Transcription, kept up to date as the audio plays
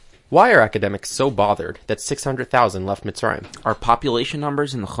Why are academics so bothered that 600,000 left Mitzrayim? Are population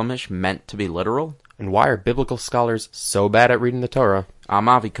numbers in the Chumash meant to be literal? And why are biblical scholars so bad at reading the Torah? I'm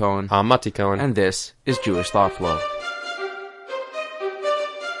Avi Cohen. I'm Mati Cohen. And this is Jewish Thought Flow.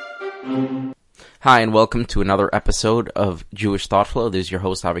 Hi, and welcome to another episode of Jewish Thought Flow. This is your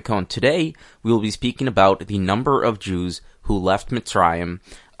host, Avi Cohen. Today, we will be speaking about the number of Jews who left Mitzrayim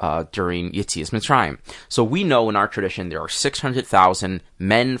during Yetzias Mitzrayim. So we know in our tradition there are 600,000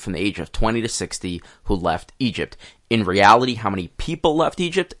 men from the age of 20 to 60 who left Egypt. In reality, how many people left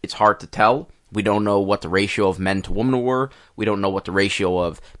Egypt? It's hard to tell. We don't know what the ratio of men to women were. We don't know what the ratio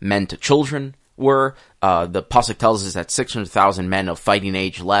of men to children were. The Pasuk tells us that 600,000 men of fighting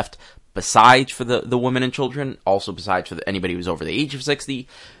age left, besides for the women and children, also besides for anybody who's over the age of 60.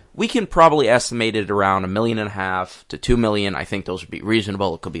 We can probably estimate it around 1.5 million to 2 million. I think those would be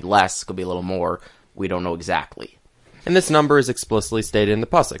reasonable. It could be less, it could be a little more. We don't know exactly. And this number is explicitly stated in the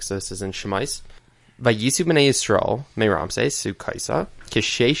Pasuk. So this is in Shemais. Vayisu b'nei Yisrael me Ramses Sukaisa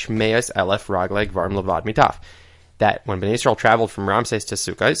kishesh me'as elef raglei gvarim levad mitaf. That when Bnei Yisrael traveled from Ramses to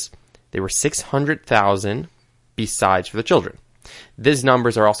Sukkos, they were 600,000 besides for the children. These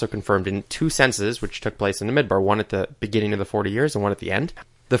numbers are also confirmed in two censuses which took place in the Midbar, one at the beginning of the 40 years and one at the end.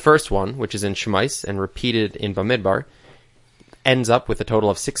 The first one, which is in Shemais and repeated in Bamidbar, ends up with a total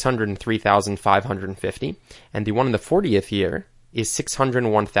of 603,550, and the one in the 40th year is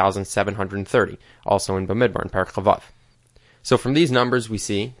 601,730, also in Bamidbar in Perek Chavav. So from these numbers we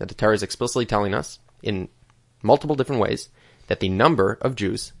see that the Torah is explicitly telling us, in multiple different ways, that the number of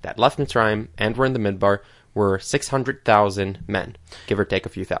Jews that left Mitzrayim and were in the Midbar were 600,000 men, give or take a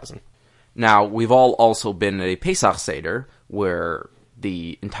few thousand. Now, we've all also been at a Pesach Seder, where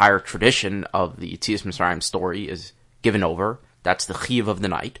the entire tradition of the Yetzias Mitzrayim story is given over. That's the Chiyuv of the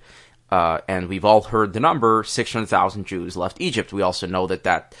night. And we've all heard the number, 600,000 Jews left Egypt. We also know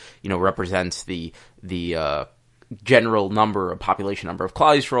that represents the general number, population number of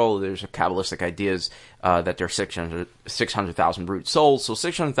Klal Yisrael. There's Kabbalistic ideas that there are 600,000 brute souls. So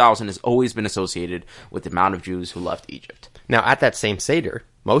 600,000 has always been associated with the amount of Jews who left Egypt. Now, at that same Seder,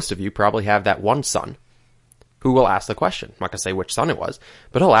 most of you probably have that one son who will ask the question. I'm not going to say which son it was,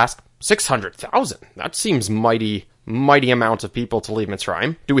 but he'll ask, 600,000? That seems mighty amounts of people to leave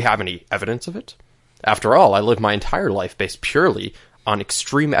Mitzrayim. Do we have any evidence of it? After all, I lived my entire life based purely on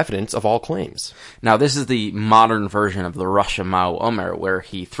extreme evidence of all claims. Now, this is the modern version of the Rosh Ma'u Omer, where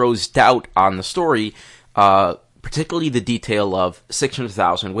he throws doubt on the story, particularly the detail of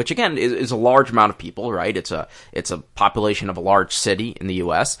 600,000, which again is a large amount of people, right? It's a population of a large city in the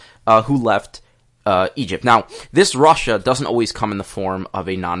U.S. Who left Egypt. Now, this Russia doesn't always come in the form of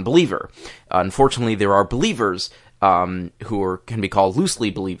a non-believer. Unfortunately, there are believers who can be called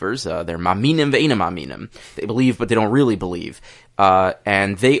loosely believers. They're maminim ve'ina maminim. They believe, but they don't really believe.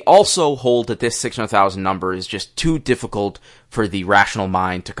 And they also hold that this 600,000 number is just too difficult for the rational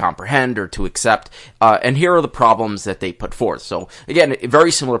mind to comprehend or to accept. And here are the problems that they put forth. So, again, very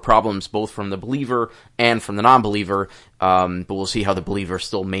similar problems both from the believer and from the non-believer, but we'll see how the believer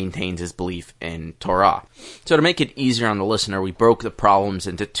still maintains his belief in Torah. So to make it easier on the listener, we broke the problems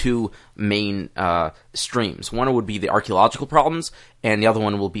into two main streams. One would be the archaeological problems, and the other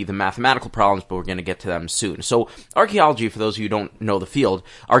one will be the mathematical problems, but we're going to get to them soon. So archaeology, for those of you who don't know the field,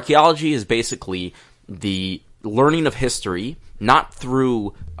 archaeology is basically the learning of history, not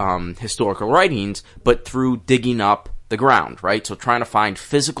through historical writings, but through digging up the ground, right? So trying to find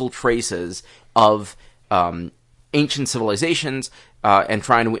physical traces of ancient civilizations and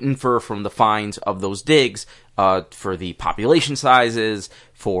trying to infer from the finds of those digs for the population sizes,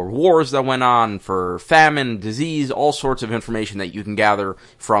 for wars that went on, for famine, disease, all sorts of information that you can gather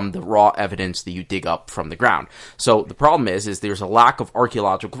from the raw evidence that you dig up from the ground. So the problem is there's a lack of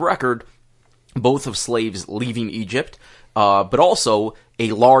archaeological record, both of slaves leaving Egypt, but also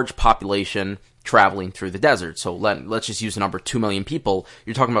a large population traveling through the desert. So let's just use the number 2 million people.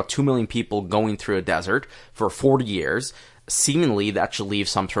 You're talking about 2 million people going through a desert for 40 years. Seemingly, that should leave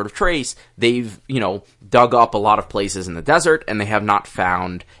some sort of trace. They've, dug up a lot of places in the desert, and they have not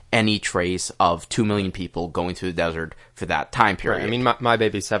found any trace of 2 million people going through the desert for that time period. Right. I mean, my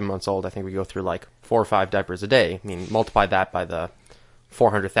baby's 7 months old. I think we go through like 4 or 5 diapers a day. I mean, multiply that by the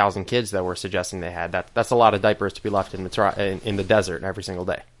 400,000 kids that we're suggesting they had. That's a lot of diapers to be left in the desert every single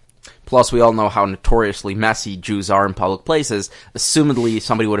day. Plus, we all know how notoriously messy Jews are in public places. Assumedly,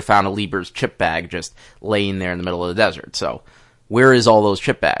 somebody would have found a Lieber's chip bag just laying there in the middle of the desert. So, where is all those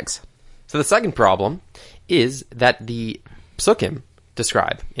chip bags? So the second problem is that the Psukim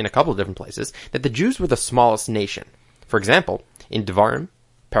describe, in a couple of different places, that the Jews were the smallest nation. For example, in Devarim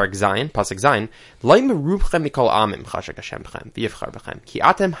Perek Zayin, Pasuk Zayin, Lo merubchem mikol amim chashak Hashem b'chem v'yivchar b'chem ki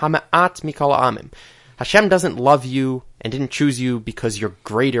atem hama'at mikol amim. Hashem doesn't love you and didn't choose you because you're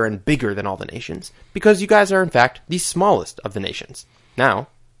greater and bigger than all the nations, because you guys are in fact the smallest of the nations. Now,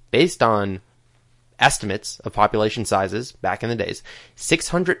 based on estimates of population sizes back in the days,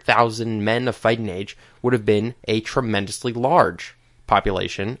 600,000 men of fighting age would have been a tremendously large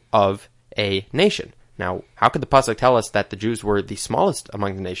population of a nation. Now, how could the Pasuk tell us that the Jews were the smallest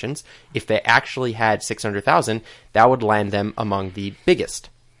among the nations? If they actually had 600,000, that would land them among the biggest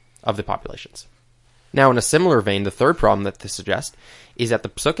of the populations. Now, in a similar vein, the third problem that this suggests is that the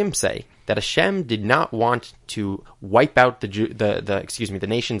Psukim say that Hashem did not want to wipe out the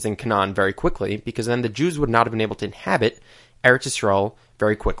nations in Canaan very quickly, because then the Jews would not have been able to inhabit Eretz Yisrael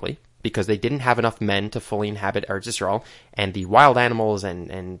very quickly, because they didn't have enough men to fully inhabit Eretz Yisrael, and the wild animals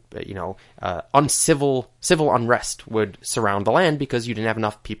and civil unrest would surround the land because you didn't have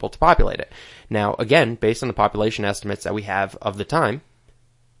enough people to populate it. Now, again, based on the population estimates that we have of the time,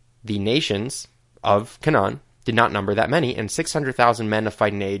 the nations of Canaan did not number that many, and 600,000 men of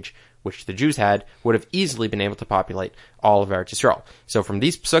fighting age, which the Jews had, would have easily been able to populate all of Eretz Yisrael. So from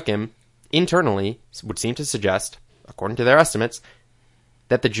these psukim, internally, would seem to suggest, according to their estimates,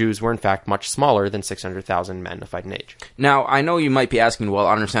 that the Jews were in fact much smaller than 600,000 men of fighting age. Now, I know you might be asking, well,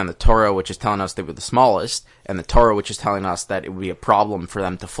 I understand the Torah, which is telling us they were the smallest, and the Torah, which is telling us that it would be a problem for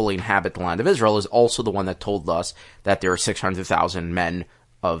them to fully inhabit the land of Israel, is also the one that told us that there are 600,000 men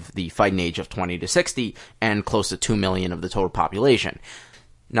of the fighting age of 20 to 60, and close to 2 million of the total population.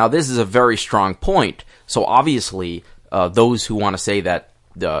 Now, this is a very strong point, so obviously, those who want to say that,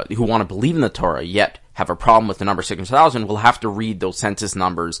 who want to believe in the Torah, yet have a problem with the number 600,000, will have to read those census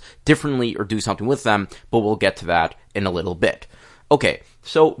numbers differently or do something with them, but we'll get to that in a little bit. Okay,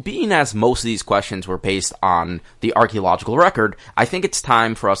 so being as most of these questions were based on the archaeological record, I think it's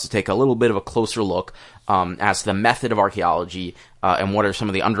time for us to take a little bit of a closer look as to the method of archaeology and what are some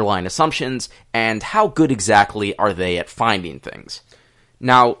of the underlying assumptions and how good exactly are they at finding things.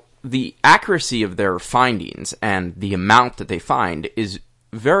 Now, the accuracy of their findings and the amount that they find is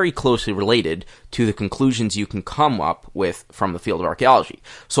very closely related to the conclusions you can come up with from the field of archaeology.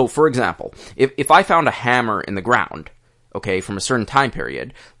 So, for example, if I found a hammer in the ground, okay, from a certain time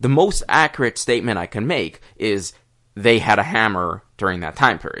period, the most accurate statement I can make is they had a hammer during that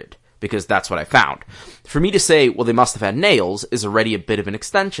time period, because that's what I found. For me to say, well, they must have had nails, is already a bit of an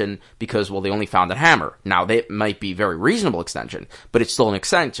extension, because, well, they only found a hammer. Now, they might be a very reasonable extension, but it's still an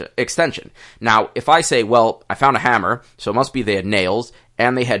extension. Now, if I say, well, I found a hammer, so it must be they had nails,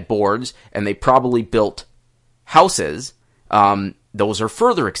 and they had boards, and they probably built houses, those are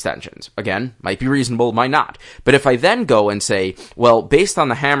further extensions. Again, might be reasonable, might not. But if I then go and say, well, based on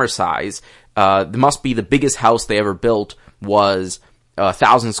the hammer size, there must be the biggest house they ever built was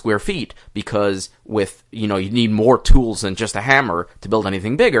 1,000 square feet, because with, you need more tools than just a hammer to build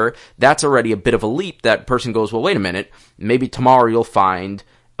anything bigger, that's already a bit of a leap. That person goes, well, wait a minute, maybe tomorrow you'll find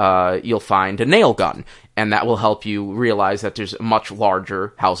a nail gun, and that will help you realize that there's much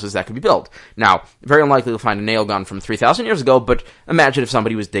larger houses that could be built. Now, very unlikely to find a nail gun from 3,000 years ago, but imagine if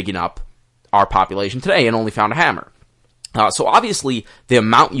somebody was digging up our population today and only found a hammer. So obviously, the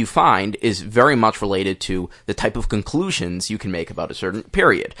amount you find is very much related to the type of conclusions you can make about a certain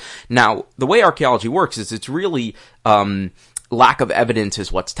period. Now, the way archaeology works is it's really lack of evidence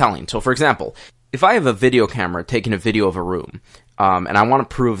is what's telling. So, for example, if I have a video camera taking a video of a room, and I want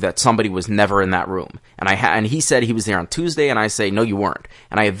to prove that somebody was never in that room, and he said he was there on Tuesday, and I say, no, you weren't,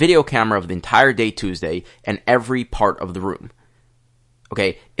 and I have video camera of the entire day Tuesday and every part of the room.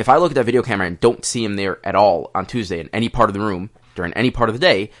 Okay, if I look at that video camera and don't see him there at all on Tuesday in any part of the room during any part of the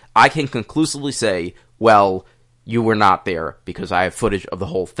day, I can conclusively say, well, you were not there because I have footage of the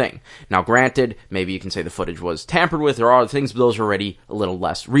whole thing. Now, granted, maybe you can say the footage was tampered with or other things, but those are already a little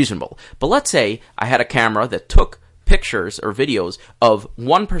less reasonable. But let's say I had a camera that took pictures or videos of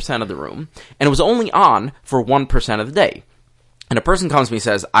 1% of the room, and it was only on for 1% of the day. And a person comes to me and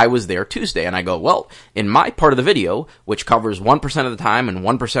says, I was there Tuesday. And I go, well, in my part of the video, which covers 1% of the time and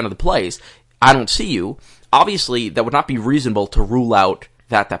 1% of the place, I don't see you. Obviously, that would not be reasonable to rule out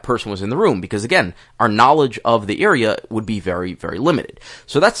that person was in the room, because again, our knowledge of the area would be very, very limited.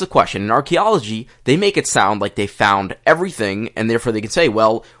 So that's the question. In archaeology, they make it sound like they found everything, and therefore they can say,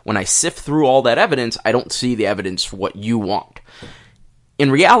 well, when I sift through all that evidence, I don't see the evidence for what you want. In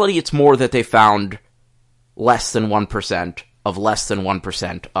reality, it's more that they found less than 1% of less than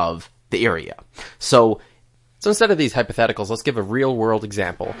 1% of the area. So instead of these hypotheticals, let's give a real-world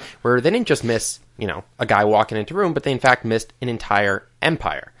example where they didn't just miss, a guy walking into a room, but they in fact missed an entire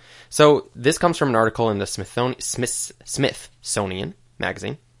empire. So this comes from an article in the Smithsonian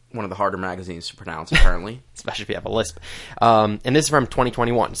magazine. One of the harder magazines to pronounce, apparently. Especially if you have a lisp. And this is from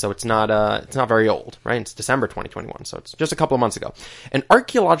 2021, so it's not very old, right? It's December 2021, so it's just a couple of months ago. An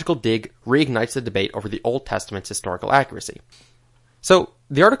archaeological dig reignites the debate over the Old Testament's historical accuracy. So,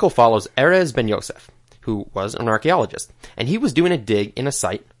 the article follows Erez Ben Yosef, who was an archaeologist, and he was doing a dig in a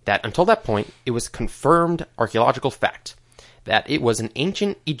site that, until that point, it was confirmed archaeological fact that it was an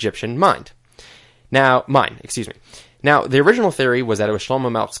ancient Egyptian mine. Now, the original theory was that it was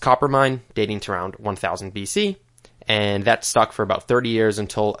Shlomo Melech's copper mine, dating to around 1000 BC, and that stuck for about 30 years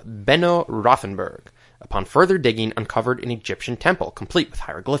until Benno Rothenberg, upon further digging, uncovered an Egyptian temple, complete with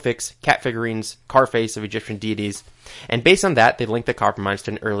hieroglyphics, cat figurines, car face of Egyptian deities, and based on that, they linked the copper mines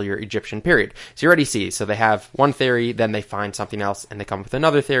to an earlier Egyptian period. So you already see, so they have one theory, then they find something else, and they come up with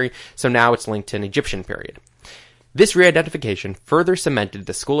another theory, so now it's linked to an Egyptian period. This re-identification further cemented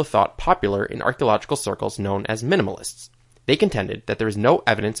the school of thought popular in archaeological circles known as minimalists. They contended that there is no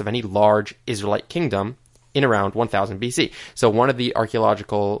evidence of any large Israelite kingdom in around 1000 BC. So one of the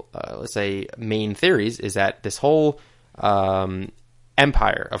archaeological, main theories is that this whole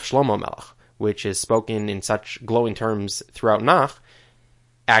empire of Shlomo Melech, which is spoken in such glowing terms throughout Nach,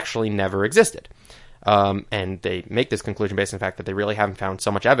 actually never existed. And they make this conclusion based on the fact that they really haven't found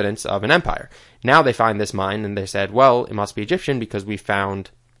so much evidence of an empire. Now they find this mine and they said, well, it must be Egyptian because we found,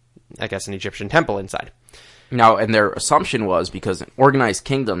 I guess, an Egyptian temple inside. Now, and their assumption was because organized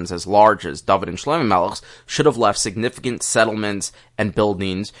kingdoms as large as David and Shlomo Melech's should have left significant settlements and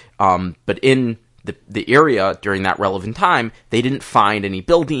buildings, but in the area during that relevant time, they didn't find any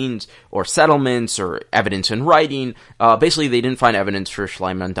buildings or settlements or evidence in writing. Basically, they didn't find evidence for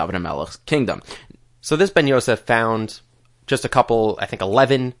Shlomo and David and Melech's kingdom. So this Ben Yosef found just a couple, I think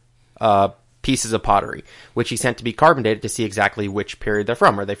 11 pieces of pottery, which he sent to be carbon dated to see exactly which period they're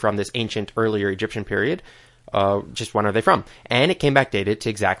from. Are they from this ancient, earlier Egyptian period? Just when are they from? And it came back dated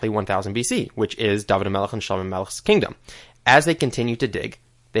to exactly 1000 BC, which is David HaMelech and Shlomo Melech's kingdom. As they continued to dig,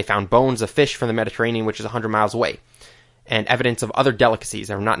 they found bones of fish from the Mediterranean, which is 100 miles away, and evidence of other delicacies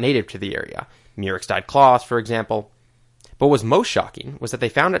that are not native to the area. Murex-dyed cloth, for example. But what was most shocking was that they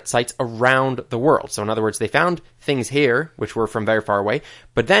found at sites around the world. So in other words, they found things here, which were from very far away,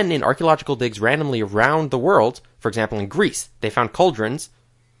 but then in archaeological digs randomly around the world, for example in Greece, they found cauldrons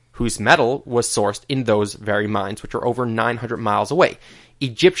whose metal was sourced in those very mines, which are over 900 miles away.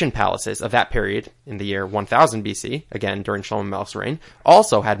 Egyptian palaces of that period, in the year 1000 BC, again during Shlomo Melech's reign,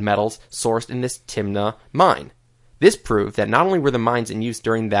 also had metals sourced in this Timna mine. This proved that not only were the mines in use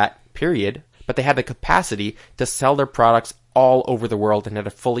during that period, but they had the capacity to sell their products all over the world and had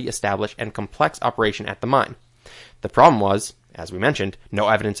a fully established and complex operation at the mine. The problem was, as we mentioned, no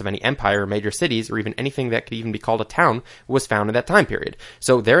evidence of any empire or major cities or even anything that could even be called a town was found in that time period.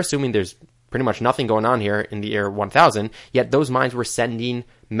 So they're assuming there's pretty much nothing going on here in the year 1000, yet those mines were sending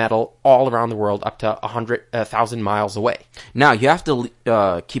metal all around the world up to 1,000 miles away. Now, you have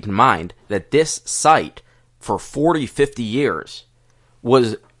to keep in mind that this site, for 40, 50 years,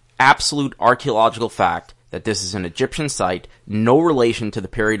 was absolute archaeological fact that this is an Egyptian site, no relation to the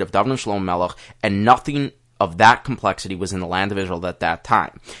period of David and Shlomo Melech, and nothing of that complexity was in the land of Israel at that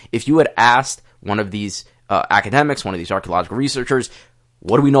time. If you had asked one of these academics, one of these archaeological researchers,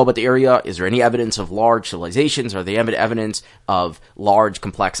 what do we know about the area? Is there any evidence of large civilizations? Are there evidence of large,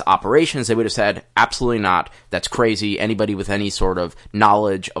 complex operations? They would have said, absolutely not. That's crazy. Anybody with any sort of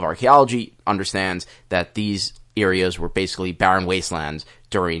knowledge of archaeology understands that these areas were basically barren wastelands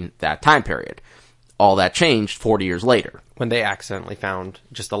during that time period. All that changed 40 years later, when they accidentally found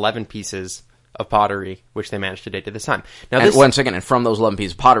just 11 pieces of pottery, which they managed to date to this time. Now, and once again, and from those 11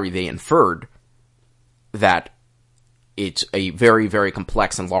 pieces of pottery, they inferred that it's a very, very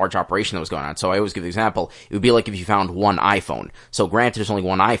complex and large operation that was going on. So I always give the example, it would be like if you found one iPhone. So granted, there's only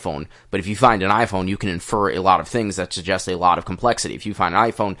one iPhone, but if you find an iPhone, you can infer a lot of things that suggest a lot of complexity. If you find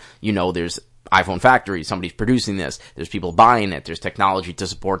an iPhone, you know there's iPhone factory, somebody's producing this, there's people buying it, there's technology to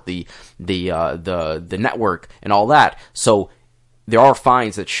support the network and all that. So there are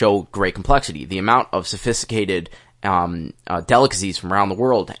finds that show great complexity. The amount of sophisticated delicacies from around the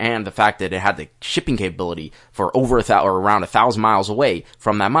world, and the fact that it had the shipping capability for over around 1,000 miles away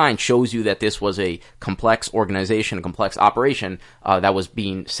from that mine, shows you that this was a complex organization, a complex operation that was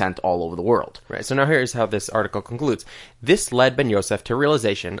being sent all over the world. Right. So now here's how this article concludes. This led Ben Yosef to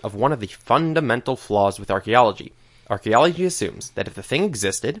realization of one of the fundamental flaws with archaeology. Archaeology assumes that if the thing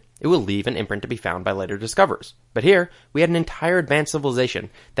existed, it will leave an imprint to be found by later discoverers. But here, we had an entire advanced civilization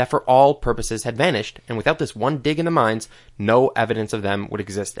that for all purposes had vanished, and without this one dig in the mines, no evidence of them would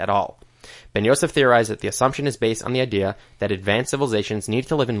exist at all. Ben Yosef theorized that the assumption is based on the idea that advanced civilizations need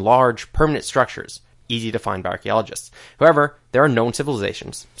to live in large, permanent structures, easy to find by archaeologists. However, there are known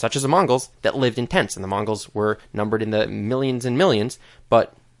civilizations, such as the Mongols, that lived in tents, and the Mongols were numbered in the millions and millions,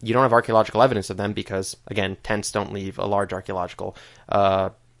 but you don't have archaeological evidence of them because, again, tents don't leave a large archaeological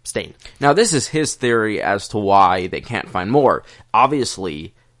stain. Now, this is his theory as to why they can't find more.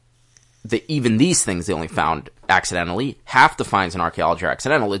 Obviously, even these things they only found accidentally. Half the finds in archaeology are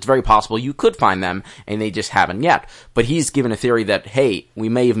accidental. It's very possible you could find them, and they just haven't yet. But he's given a theory that, hey, we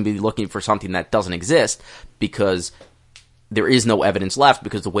may even be looking for something that doesn't exist because there is no evidence left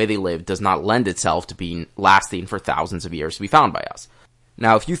because the way they live does not lend itself to being lasting for thousands of years to be found by us.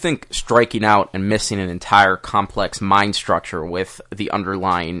 Now, if you think striking out and missing an entire complex mine structure with the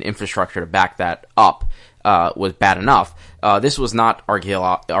underlying infrastructure to back that up was bad enough, this was not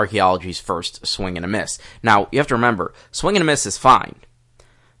archaeology's first swing and a miss. Now, you have to remember, swing and a miss is fine.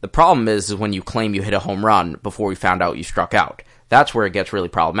 The problem is when you claim you hit a home run before we found out you struck out. That's where it gets really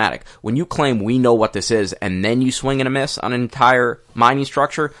problematic. When you claim we know what this is and then you swing and a miss on an entire mining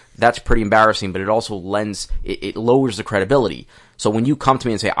structure, that's pretty embarrassing, but it also it lowers the credibility. So when you come to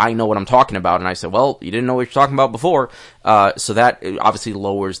me and say, I know what I'm talking about, and I say, well, you didn't know what you're talking about before, so that obviously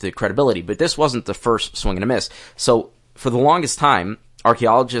lowers the credibility. But this wasn't the first swing and a miss. So for the longest time,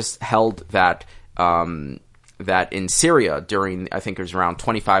 archaeologists held that that in Syria during, I think it was around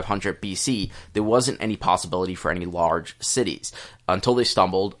 2500 BC, there wasn't any possibility for any large cities until they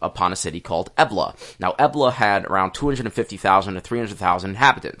stumbled upon a city called Ebla. Now, Ebla had around 250,000 to 300,000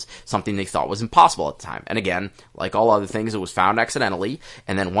 inhabitants, something they thought was impossible at the time. And again, like all other things, it was found accidentally,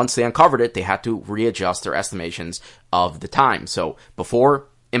 and then once they uncovered it, they had to readjust their estimations of the time. So before,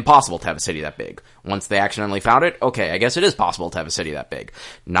 impossible to have a city that big. Once they accidentally found it, okay, I guess it is possible to have a city that big.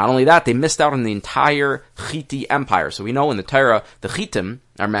 Not only that, they missed out on the entire Hittite Empire. So we know in the Torah, the Hittim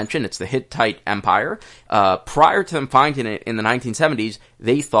are mentioned. It's the Hittite Empire. Prior to them finding it in the 1970s,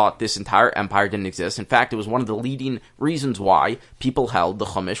 they thought this entire empire didn't exist. In fact, it was one of the leading reasons why people held the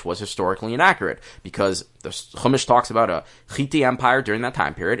Chumash was historically inaccurate, because the Chumash talks about a Hittite Empire during that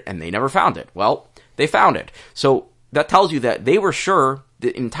time period, and they never found it. Well, they found it. So that tells you that they were sure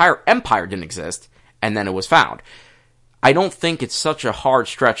the entire empire didn't exist, and then it was found. I don't think it's such a hard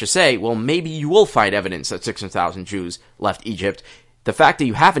stretch to say, well, maybe you will find evidence that 600,000 Jews left Egypt. The fact that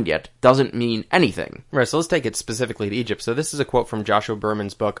you haven't yet doesn't mean anything. Right, so let's take it specifically to Egypt. So this is a quote from Joshua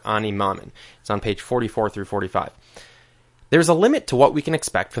Berman's book, Ani Mammon. It's on page 44 through 45. There's a limit to what we can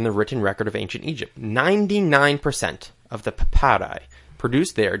expect from the written record of ancient Egypt. 99% of the papyri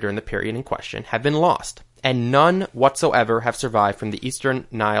produced there during the period in question have been lost, and none whatsoever have survived from the eastern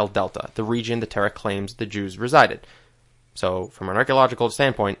Nile Delta, the region the Torah claims the Jews resided. So, from an archaeological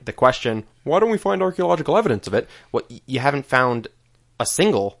standpoint, the question, why don't we find archaeological evidence of it? Well, you haven't found a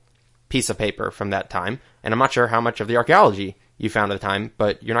single piece of paper from that time, and I'm not sure how much of the archaeology you found at the time,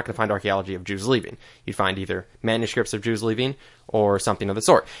 but you're not going to find archaeology of Jews leaving. You find either manuscripts of Jews leaving or something of the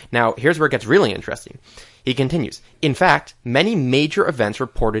sort. Now, here's where it gets really interesting. He continues, in fact, many major events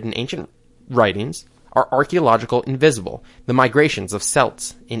reported in ancient writings are archaeological invisible. The migrations of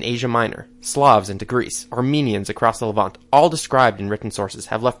Celts in Asia Minor, Slavs into Greece, Armenians across the Levant, all described in written sources,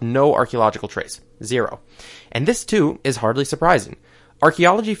 have left no archaeological trace. Zero. And this, too, is hardly surprising.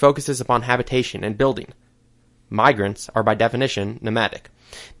 Archaeology focuses upon habitation and building. Migrants are by definition nomadic.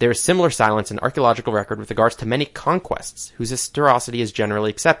 There is similar silence in archaeological record with regards to many conquests whose historicity is generally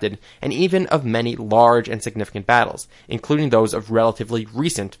accepted, and even of many large and significant battles, including those of relatively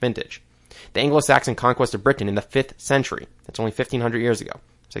recent vintage. The Anglo-Saxon conquest of Britain in the 5th century, that's only 1,500 years ago,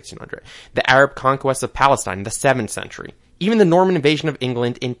 1,600. The Arab conquest of Palestine in the 7th century. Even the Norman invasion of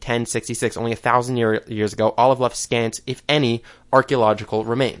England in 1066, only 1,000 years ago, all have left scant, if any, archaeological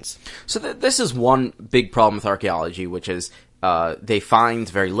remains. So this is one big problem with archaeology, which is they find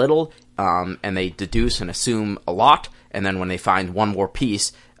very little, and they deduce and assume a lot, and then when they find one more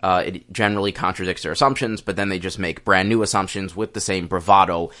piece, it generally contradicts their assumptions, but then they just make brand new assumptions with the same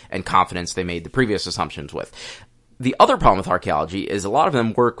bravado and confidence they made the previous assumptions with. The other problem with archaeology is a lot of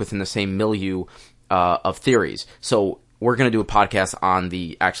them work within the same milieu of theories. So we're going to do a podcast on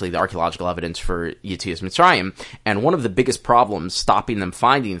the archaeological evidence for Yetzias Mitzrayim, and one of the biggest problems stopping them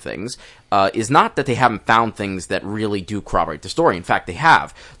finding things is not that they haven't found things that really do corroborate the story. In fact, they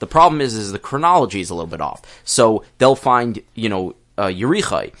have. The problem is the chronology is a little bit off. So they'll find,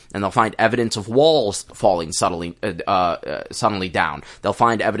 Yerichai, and they'll find evidence of walls falling suddenly down. They'll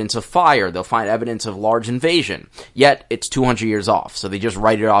find evidence of fire. They'll find evidence of large invasion. Yet, it's 200 years off, so they just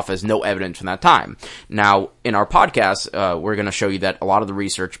write it off as no evidence from that time. Now, in our podcast, we're going to show you that a lot of the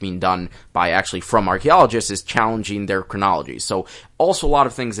research being done from archaeologists is challenging their chronology. So, also a lot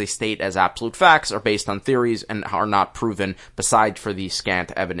of things they state as absolute facts are based on theories and are not proven, besides for the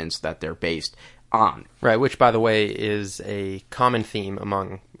scant evidence that they're based on. Right, which, by the way, is a common theme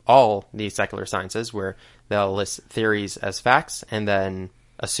among all the secular sciences, where they'll list theories as facts and then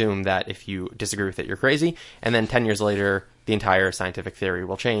assume that if you disagree with it, you're crazy. And then 10 years later, the entire scientific theory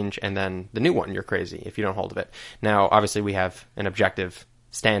will change, and then the new one, you're crazy if you don't hold of it. Now, obviously, we have an objective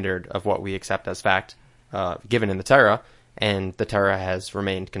standard of what we accept as fact given in the Torah, and the Torah has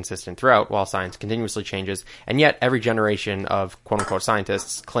remained consistent throughout while science continuously changes. And yet, every generation of quote-unquote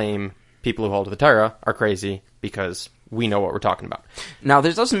scientists claim people who hold to the Torah are crazy because we know what we're talking about. Now,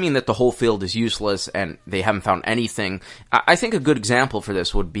 this doesn't mean that the whole field is useless and they haven't found anything. I think a good example for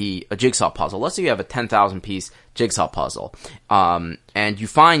this would be a jigsaw puzzle. Let's say you have a 10,000-piece jigsaw puzzle, and you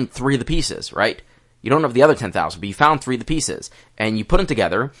find 3 of the pieces, right? You don't have the other 10,000, but you found 3 of the pieces, and you put them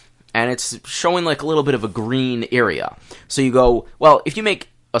together, and it's showing like a little bit of a green area. So you go, well, if you make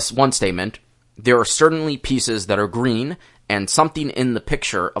one statement, there are certainly pieces that are green, and something in the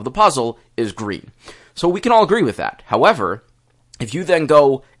picture of the puzzle is green. So we can all agree with that. However, if you then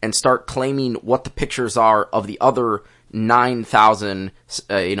go and start claiming what the pictures are of the other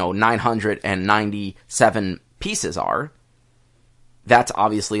 997 pieces are, that's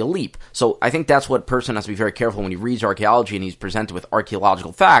obviously a leap. So I think that's what a person has to be very careful when he reads archaeology and he's presented with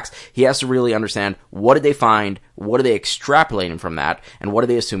archaeological facts. He has to really understand, what did they find, what are they extrapolating from that, and what are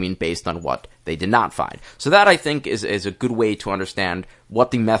they assuming based on what they did not find. So that, I think, is a good way to understand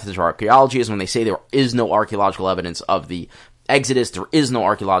what the methods of archaeology is. When they say there is no archaeological evidence of the Exodus, there is no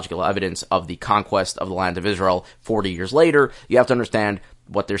archaeological evidence of the conquest of the land of Israel 40 years later, you have to understand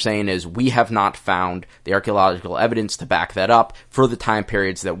what they're saying is, we have not found the archaeological evidence to back that up for the time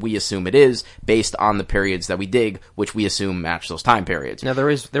periods that we assume it is, based on the periods that we dig, which we assume match those time periods. Now, there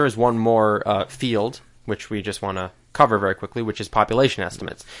is one more field, which we just want to cover very quickly, which is population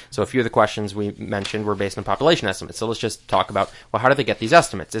estimates. So a few of the questions we mentioned were based on population estimates. So let's just talk about, well, how do they get these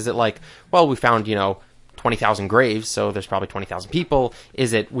estimates? Is it like, well, we found, 20,000 graves, so there's probably 20,000 people?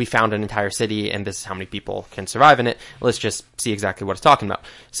 Is it, we found an entire city and this is how many people can survive in it? Let's just see exactly what it's talking about.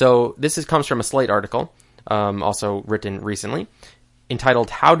 So this comes from a Slate article, also written recently,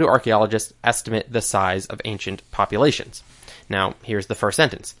 entitled, How Do Archaeologists Estimate the Size of Ancient Populations? Now, here's the first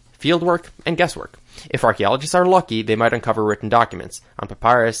sentence. Fieldwork and guesswork. If archaeologists are lucky, they might uncover written documents on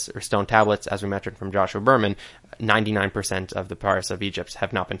papyrus or stone tablets, as we mentioned from Joshua Berman. 99% of the papyrus of Egypt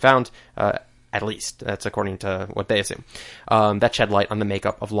have not been found, at least. That's according to what they assume. That shed light on the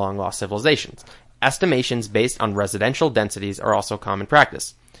makeup of long-lost civilizations. Estimations based on residential densities are also common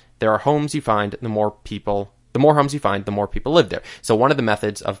practice. There are homes you find, the more homes you find, the more people live there. So one of the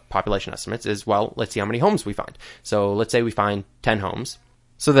methods of population estimates is, well, let's see how many homes we find. So let's say we find 10 homes.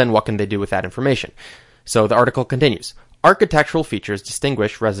 So then what can they do with that information? So the article continues. Architectural features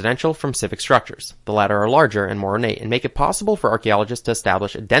distinguish residential from civic structures. The latter are larger and more ornate and make it possible for archaeologists to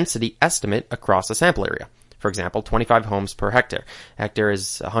establish a density estimate across a sample area. For example, 25 homes per hectare. A hectare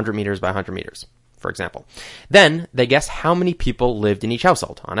is 100 meters by 100 meters, for example. Then they guess how many people lived in each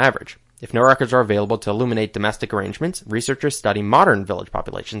household, on average. If no records are available to illuminate domestic arrangements, researchers study modern village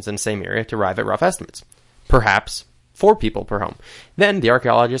populations in the same area to arrive at rough estimates. Perhaps 4 people per home. Then the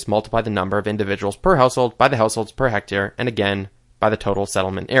archaeologists multiply the number of individuals per household by the households per hectare, and again by the total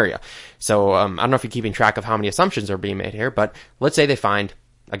settlement area. So I don't know if you're keeping track of how many assumptions are being made here, but let's say they find,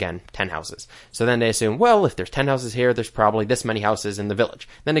 again, 10 houses. So then they assume, well, if there's 10 houses here, there's probably this many houses in the village.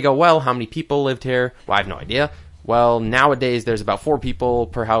 Then they go, well, how many people lived here? Well, I have no idea. Well, nowadays there's about 4 people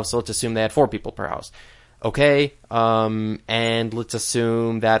per house, so let's assume they had 4 people per house. Okay, and let's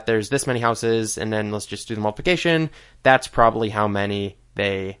assume that there's this many houses, and then let's just do the multiplication. That's probably how many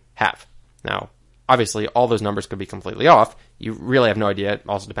they have. Now, obviously, all those numbers could be completely off. You really have no idea. It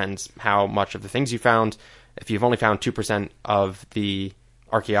also depends how much of the things you found. If you've only found 2% of the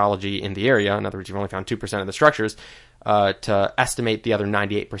archaeology in the area, in other words, you've only found 2% of the structures, to estimate the other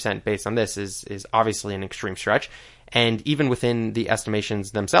 98% based on this is obviously an extreme stretch. And even within the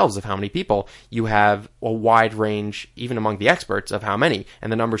estimations themselves of how many people, you have a wide range, even among the experts, of how many.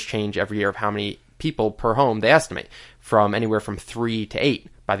 And the numbers change every year of how many people per home they estimate, from anywhere from 3 to 8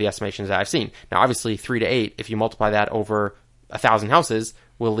 by the estimations that I've seen. Now, obviously, 3 to 8, if you multiply that over 1,000 houses,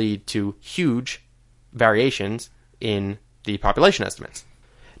 will lead to huge variations in the population estimates.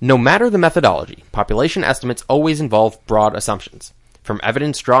 No matter the methodology, population estimates always involve broad assumptions. From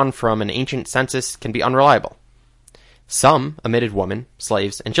evidence drawn from an ancient census can be unreliable. Some omitted women,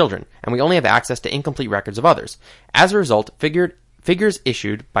 slaves, and children, and we only have access to incomplete records of others. As a result, figures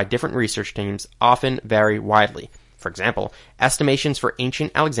issued by different research teams often vary widely. For example, estimations for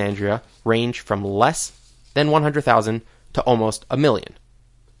ancient Alexandria range from less than 100,000 to almost 1 million.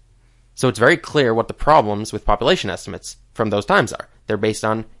 So it's very clear what the problems with population estimates from those times are. They're based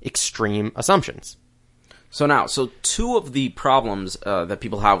on extreme assumptions. So two of the problems that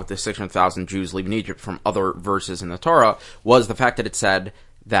people have with the 600,000 Jews leaving Egypt from other verses in the Torah was the fact that it said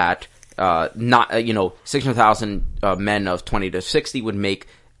that 600,000 men of 20 to 60 would make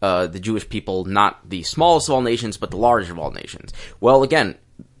the Jewish people not the smallest of all nations, but the largest of all nations. Well, again,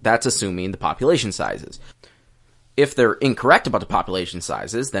 that's assuming the population sizes. If they're incorrect about the population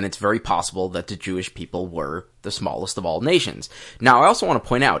sizes, then it's very possible that the Jewish people were the smallest of all nations. Now, I also want to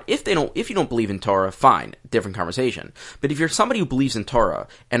point out, if you don't believe in Torah, fine, different conversation. But if you're somebody who believes in Torah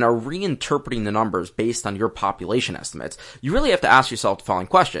and are reinterpreting the numbers based on your population estimates, you really have to ask yourself the following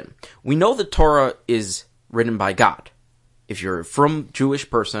question. We know that Torah is written by God. If you're from Jewish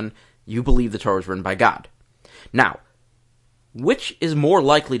person, you believe the Torah is written by God. Now, which is more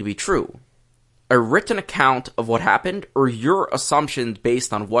likely to be true? A written account of what happened, or your assumptions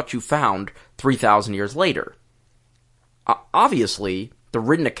based on what you found 3,000 years later? Obviously, the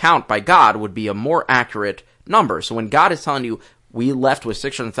written account by God would be a more accurate number. So when God is telling you, we left with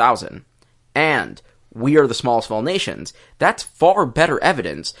 600,000, and we are the smallest of all nations, that's far better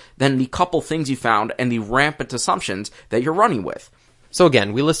evidence than the couple things you found and the rampant assumptions that you're running with. So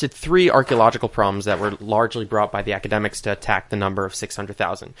again, we listed 3 archaeological problems that were largely brought by the academics to attack the number of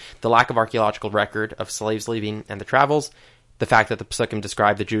 600,000. The lack of archaeological record of slaves leaving and the travels, the fact that the Pesukim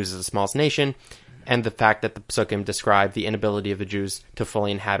describe the Jews as the smallest nation, and the fact that the Pesukim describe the inability of the Jews to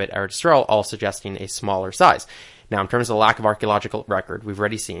fully inhabit Eretz Yisrael, all suggesting a smaller size. Now, in terms of the lack of archaeological record, we've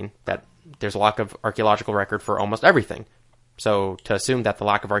already seen that there's a lack of archaeological record for almost everything. So to assume that the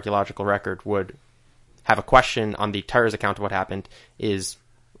lack of archaeological record would have a question on the Torah's account of what happened is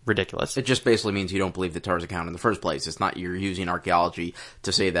ridiculous. It just basically means you don't believe the Torah's account in the first place. It's not you're using archaeology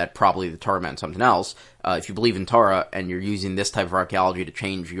to say that probably the Torah meant something else. If you believe in Torah and you're using this type of archaeology to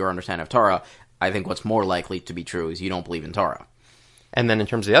change your understanding of Torah, I think what's more likely to be true is you don't believe in Torah. And then in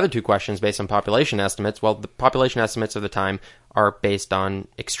terms of the other 2 questions based on population estimates, well, the population estimates of the time are based on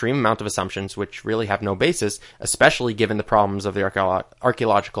extreme amount of assumptions which really have no basis, especially given the problems of the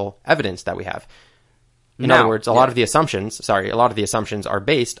archaeological evidence that we have. In other words, a lot of the assumptions are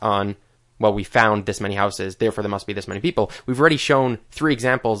based on, well, we found this many houses, therefore there must be this many people. We've already shown 3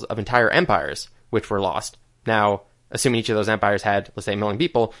 examples of entire empires which were lost. Now, assuming each of those empires had, let's say, 1 million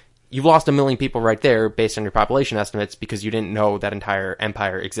people, you've lost 1 million people right there based on your population estimates because you didn't know that entire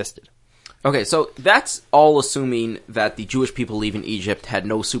empire existed. Okay, so that's all assuming that the Jewish people leaving Egypt had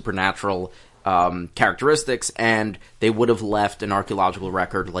no supernatural characteristics, and they would have left an archaeological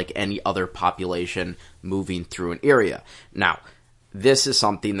record like any other population moving through an area. Now, this is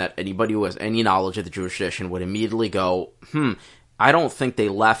something that anybody who has any knowledge of the Jewish tradition would immediately go, I don't think they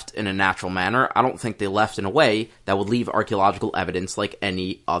left in a natural manner. I don't think they left in a way that would leave archaeological evidence like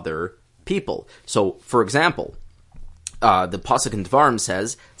any other people. So, for example, the pasuk in Dvarim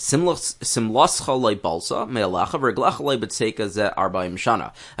says, "Simlascha lebalsa me'alacha v'reglacha lebetzeka ze 40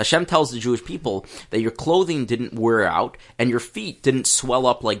 shana." Hashem tells the Jewish people that your clothing didn't wear out and your feet didn't swell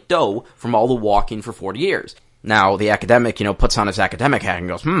up like dough from all the walking for 40 years. Now, the academic, puts on his academic hat and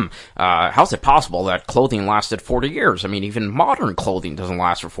goes, how's it possible that clothing lasted 40 years? I mean, even modern clothing doesn't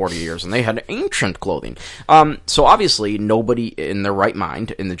last for 40 years, and they had ancient clothing. So obviously, nobody in their right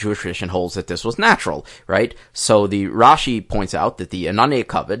mind in the Jewish tradition holds that this was natural, right? So the Rashi points out that the Ananei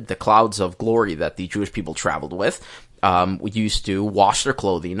Kavod, the clouds of glory that the Jewish people traveled with, used to wash their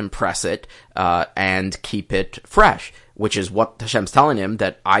clothing and press it, and keep it fresh. Which is what Hashem's telling him,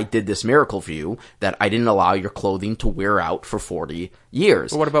 that I did this miracle for you, that I didn't allow your clothing to wear out for 40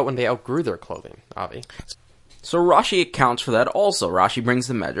 years. But what about when they outgrew their clothing, Avi? So Rashi accounts for that also. Rashi brings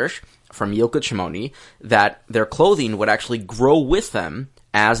the Medrash from Yilkut Shimoni that their clothing would actually grow with them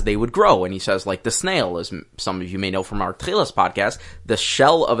as they would grow. And he says, like the snail, as some of you may know from our Tchilas podcast, the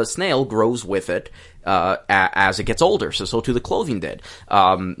shell of a snail grows with it as it gets older. So too the clothing did.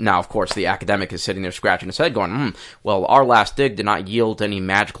 Now, of course, the academic is sitting there scratching his head going, well, our last dig did not yield any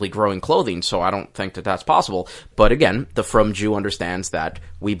magically growing clothing, so I don't think that that's possible. But again, the Frum Jew understands that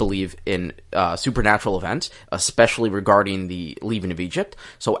we believe in supernatural events, especially regarding the leaving of Egypt.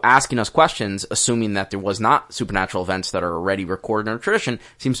 So asking us questions, assuming that there was not supernatural events that are already recorded in our tradition,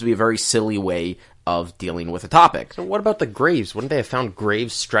 seems to be a very silly way of dealing with a topic. So what about the graves? Wouldn't they have found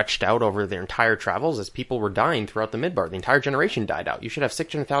graves stretched out over their entire travels as people were dying throughout the Midbar? The entire generation died out. You should have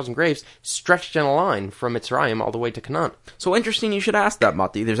 600,000 graves stretched in a line from Mitzrayim all the way to Canaan. So interesting you should ask that,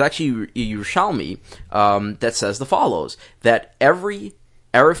 Mati. There's actually a Yerushalmi that says the follows, that every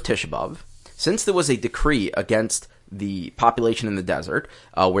Erev Tisha B'Av, since there was a decree against the population in the desert,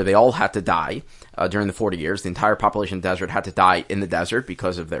 where they all had to die during the 40 years. The entire population of the desert had to die in the desert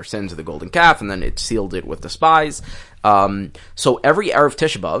because of their sins of the golden calf, and then it sealed it with the spies. So every Erev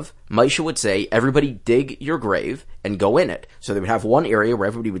Tisha B'Av, Moshe would say, everybody dig your grave and go in it. So they would have one area where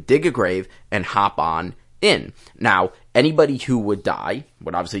everybody would dig a grave and hop on in. Now, anybody who would die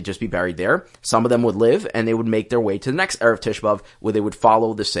would obviously just be buried there. Some of them would live, and they would make their way to the next Erev Tisha B'Av, where they would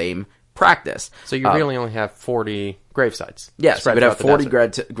follow the same practice. So you really only have 40 grave sites. Yes, you would have 40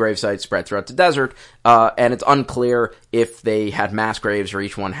 grave sites spread throughout the desert, and it's unclear if they had mass graves or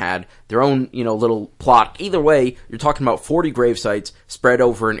each one had their own, little plot. Either way, you're talking about 40 grave sites spread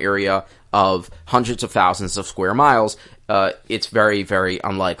over an area of hundreds of thousands of square miles. It's very, very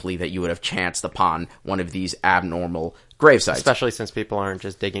unlikely that you would have chanced upon one of these abnormal grave sites. Especially since people aren't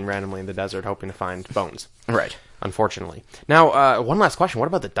just digging randomly in the desert hoping to find bones. Right. Unfortunately. Now, one last question. What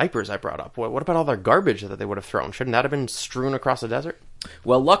about the diapers I brought up? What about all their garbage that they would have thrown? Shouldn't that have been strewn across the desert?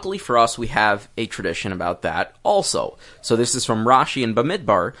 Well, luckily for us, we have a tradition about that also. So this is from Rashi in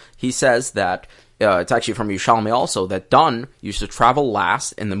Bamidbar. He says that it's actually from Yerushalmi also, that Dan used to travel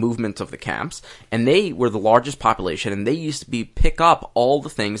last in the movement of the camps, and they were the largest population, and they used to pick up all the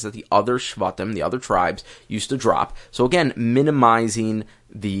things that the other Shvatim, the other tribes, used to drop. So again, minimizing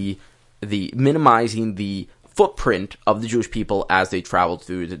the footprint of the Jewish people as they traveled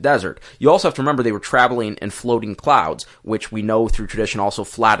through the desert. You also have to remember they were traveling in floating clouds, which we know through tradition also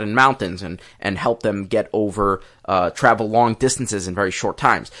flatten mountains and help them get over, travel long distances in very short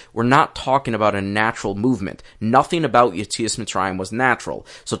times. We're not talking about a natural movement. Nothing about Yetzias Mitzrayim was natural.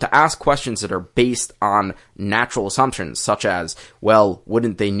 So to ask questions that are based on natural assumptions, such as, well,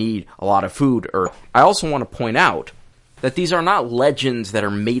 wouldn't they need a lot of food? Or I also want to point out that these are not legends that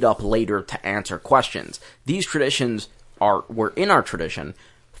are made up later to answer questions. These traditions were in our tradition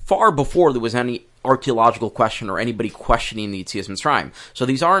far before there was any archaeological question or anybody questioning the Yetzias Mitzrayim. So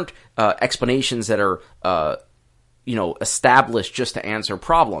these aren't explanations that are established just to answer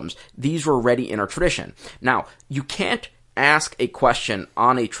problems. These were already in our tradition. Now, you can't ask a question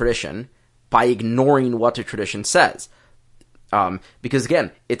on a tradition by ignoring what the tradition says. Because again,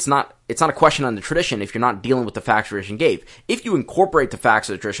 it's not a question on the tradition if you're not dealing with the facts the tradition gave. If you incorporate the facts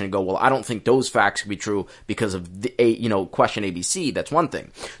of the tradition and go, well, I don't think those facts could be true because of the question ABC, that's one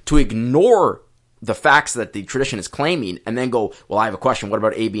thing. To ignore the facts that the tradition is claiming and then go, well, I have a question, what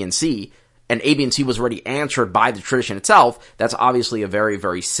about A, B, and C? And A, B, and C was already answered by the tradition itself. That's obviously a very,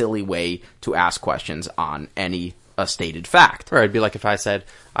 very silly way to ask questions on any stated fact. Right, it'd be like if I said,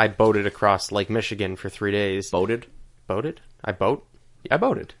 I boated across Lake Michigan for 3 days. Boated? I boat? Yeah, I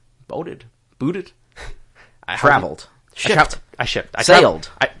boated. Boated? Booted? I traveled. Shipped. I shipped. I sailed.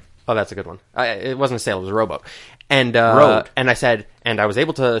 Oh, that's a good one. It wasn't a sail, it was a rowboat. And, rowed. And I said, and I was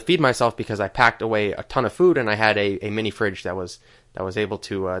able to feed myself because I packed away a ton of food and I had a mini fridge that was able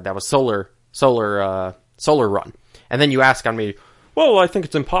to, that was solar run. And then you ask on me, well, I think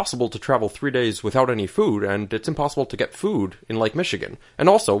it's impossible to travel 3 days without any food, and it's impossible to get food in Lake Michigan. And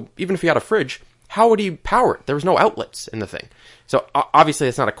also, even if you had a fridge, how would he power it? There was no outlets in the thing. So obviously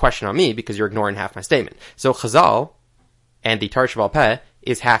it's not a question on me because you're ignoring half my statement. So Chazal and the Torah Sheba'al Peh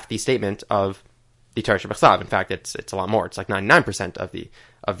is half the statement of the Torah Shebachsav. In fact, it's a lot more. It's like 99%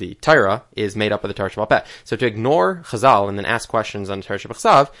 of the Torah is made up of the Torah Sheba'al Peh. So to ignore Chazal and then ask questions on the Torah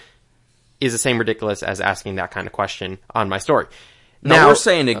Shebachsav is the same ridiculous as asking that kind of question on my story. Now, we're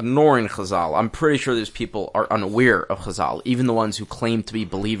saying ignoring Chazal. I'm pretty sure these people are unaware of Chazal, even the ones who claim to be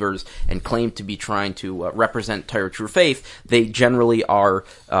believers and claim to be trying to represent Torah true faith. They generally are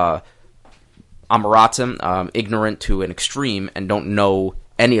Amaratzim, ignorant to an extreme, and don't know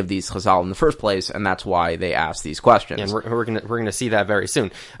any of these Chazal in the first place, and that's why they ask these questions. Yeah, and we're gonna see that very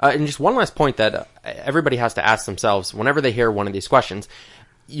soon. And just one last point that everybody has to ask themselves whenever they hear one of these questions.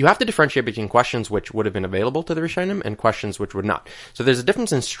 You have to differentiate between questions which would have been available to the Rishonim and questions which would not. So there's a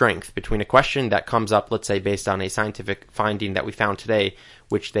difference in strength between a question that comes up, let's say, based on a scientific finding that we found today,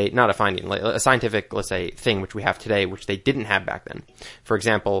 not a finding, a scientific, let's say, thing which we have today, which they didn't have back then. For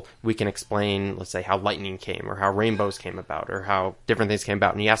example, we can explain, let's say, how lightning came, or how rainbows came about, or how different things came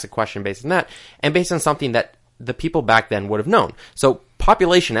about, and you ask a question based on that, and based on something that the people back then would have known. So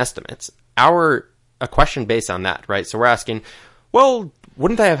population estimates, a question based on that, right? So we're asking, well,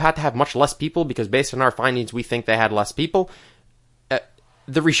 wouldn't they have had to have much less people because based on our findings we think they had less people? The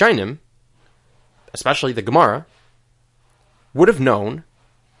Rishonim, especially the Gemara, would have known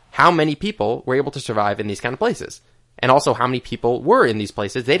how many people were able to survive in these kind of places. and also how many people were in these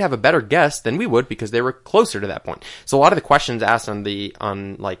places, they'd have a better guess than we would because they were closer to that point. So a lot of the questions asked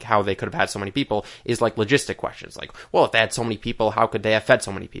on like how they could have had so many people is like logistic questions. Like, well, if they had so many people, how could they have fed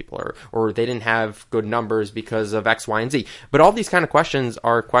so many people? Or they didn't have good numbers because of X, Y, and Z. But all these kind of questions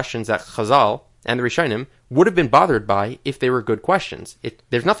are questions that Chazal and the Rishonim would have been bothered by if they were good questions.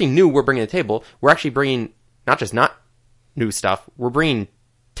 There's nothing new we're bringing to the table. We're actually bringing not new stuff. We're bringing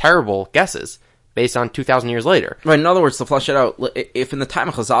terrible guesses based on 2,000 years later. Right. In other words, to flesh it out, if in the time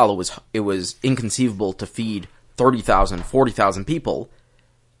of Chazal it was inconceivable to feed 30,000, 40,000 people,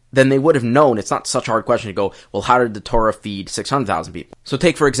 then they would have known. It's not such a hard question to go, well, how did the Torah feed 600,000 people? So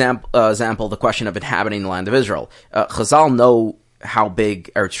take, for example, the question of inhabiting the land of Israel. Chazal know how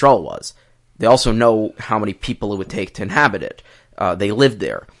big Eretz Yisrael was. They also know how many people it would take to inhabit it. They lived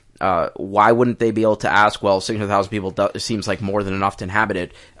there. Why wouldn't they be able to ask, well, 600,000 people seems like more than enough to inhabit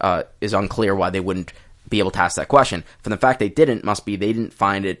it, is unclear why they wouldn't be able to ask that question. From the fact they didn't, must be they didn't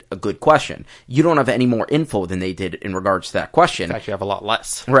find it a good question. You don't have any more info than they did in regards to that question. In fact, you have a lot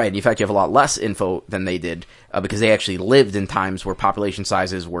less. Right. In fact, you have a lot less info than they did, because they actually lived in times where population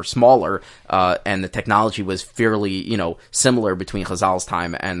sizes were smaller, and the technology was fairly, similar between Chazal's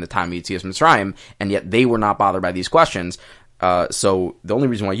time and the time of Yetzias Mitzrayim, and yet they were not bothered by these questions. So the only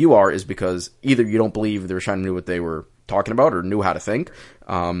reason why you are is because either you don't believe the Rishonim knew what they were talking about or knew how to think,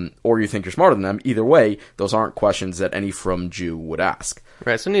 or you think you're smarter than them. Either way, those aren't questions that any from Jew would ask.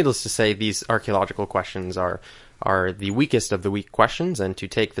 Right. So needless to say, these archaeological questions are the weakest of the weak questions, and to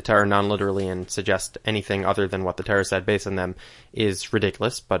take the Torah non-literally and suggest anything other than what the Torah said based on them is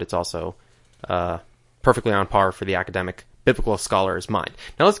ridiculous, but it's also perfectly on par for the academic biblical scholar's mind.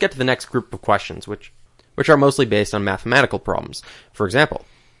 Now let's get to the next group of questions, which are mostly based on mathematical problems. For example,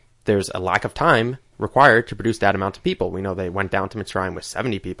 there's a lack of time required to produce that amount of people. We know they went down to Mitzrayim with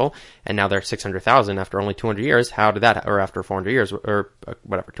 70 people, and now they're 600,000 after only 200 years. How did that, or after 400 years, or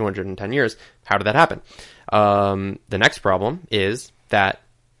whatever, 210 years, how did that happen? The next problem is that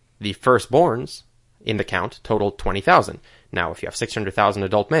the firstborns in the count totaled 20,000. Now, if you have 600,000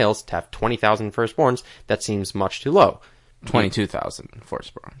 adult males, to have 20,000 firstborns, that seems much too low. 22,000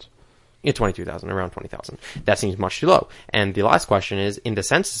 firstborns. Yeah, 22,000, around 20,000. That seems much too low. And the last question is, in the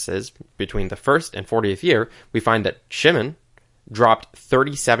censuses between the 1st and 40th year, we find that Shimon dropped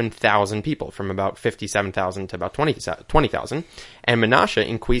 37,000 people, from about 57,000 to about 20,000, and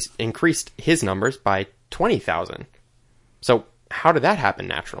Menashe increased his numbers by 20,000. So how did that happen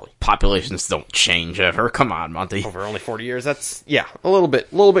naturally? Populations don't change ever. Come on, Monty. Over only 40 years, that's, a little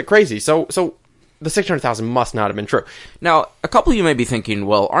bit crazy. So the 600,000 must not have been true. Now, a couple of you may be thinking,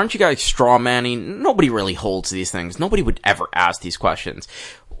 well, aren't you guys straw manning? Nobody really holds these things. Nobody would ever ask these questions.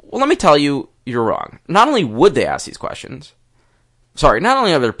 Well, let me tell you, you're wrong. Not only would they ask these questions, not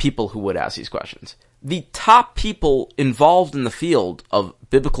only are there people who would ask these questions, the top people involved in the field of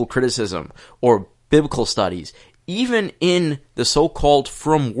biblical criticism or biblical studies, even in the so-called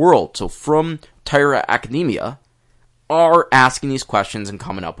frum world, so from Torah academia, are asking these questions and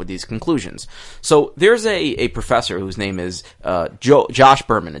coming up with these conclusions. So there's a professor whose name is Joshua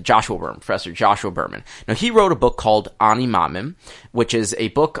Berman, Professor Joshua Berman. Now, he wrote a book called Ani Mamim, which is a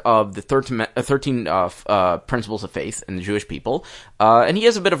book of the 13 principles of faith in the Jewish people, and he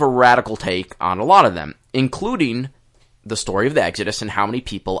has a bit of a radical take on a lot of them, including the story of the Exodus and how many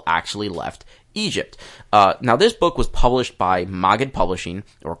people actually left Egypt. Now, this book was published by Maggid Publishing,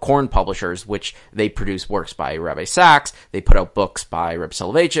 or Korn Publishers, which they produce works by Rabbi Sachs. They put out books by Reb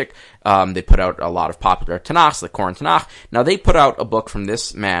Soloveitchik. They put out a lot of popular Tanakhs, the Korn Tanakh. Now, they put out a book from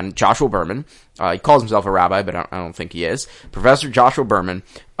this man, Joshua Berman. He calls himself a rabbi, but I don't think he is. Professor Joshua Berman,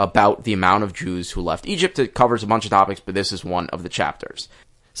 about the amount of Jews who left Egypt. It covers a bunch of topics, but this is one of the chapters.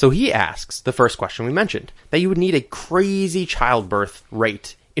 So he asks the first question we mentioned, that you would need a crazy childbirth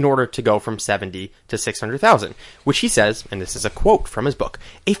rate in order to go from 70 to 600,000, which he says, and this is a quote from his book,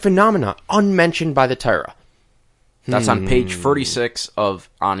 a phenomena unmentioned by the Torah. That's on page 36 of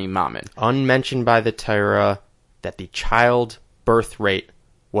Ani Mamim. Unmentioned by the Torah, that the child birth rate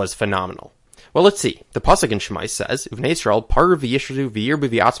was phenomenal. Well, let's see. The pasuk in Shemais says, Uvnei Yisrael paru v'yishru v'yirbu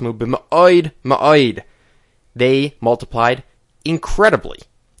v'yatzmu b'ma'oid ma'oid. They multiplied incredibly,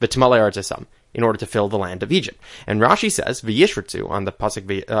 the Timalei Artzesam, in order to fill the land of Egypt. And Rashi says, v'yishritzu, on the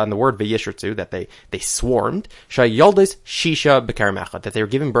pasuk, on the word v'yishritzu, that they swarmed, shayoldes shisha b'kerem echad, that they were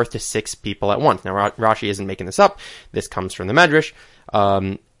giving birth to 6 people at once. Now, Rashi isn't making this up. This comes from the Medrash.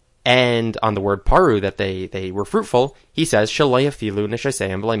 And on the word paru, that they were fruitful, he says, shalayafilu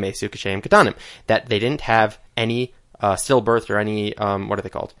nishaseim v'laymesu kasheim katanim, that they didn't have any stillbirth or any, what are they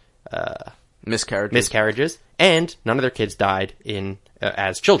called? Miscarriages, and none of their kids died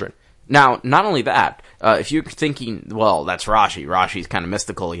as children. Now, not only that, if you're thinking, well, that's Rashi. Rashi's kind of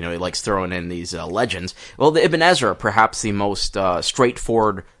mystical, he likes throwing in these legends. Well, the Ibn Ezra, perhaps the most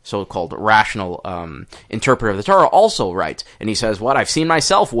straightforward, so-called rational interpreter of the Torah, also writes, and he says, I've seen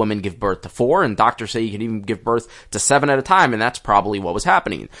myself women give birth to 4, and doctors say you can even give birth to 7 at a time, and that's probably what was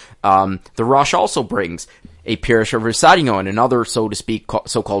happening. The Rosh also brings a Pirush of Risadino and another, so to speak,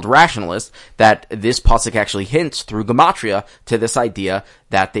 so-called rationalist, that this pasuk actually hints through gematria to this idea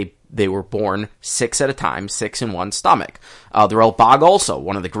that they were born 6 at a time, 6 in one stomach. The Ralbag also,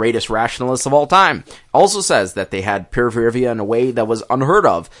 one of the greatest rationalists of all time, also says that they had Pirvirvia in a way that was unheard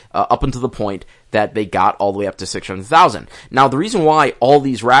of, up until the point that they got all the way up to 600,000. Now, the reason why all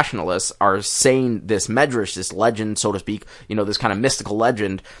these rationalists are saying this medrash, this legend, so to speak, this kind of mystical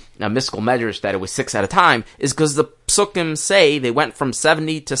legend, mystical medrash that it was 6 at a time, is because the psukim say they went from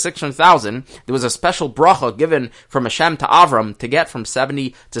 70 to 600,000. There was a special bracha given from Hashem to Avram to get from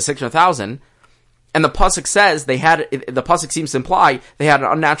 70 to 600,000. And the pasuk says the pasuk seems to imply they had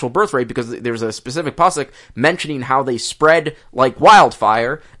an unnatural birth rate because there's a specific pasuk mentioning how they spread like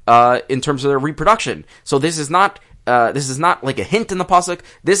wildfire, in terms of their reproduction. So this is not like a hint in the pasuk.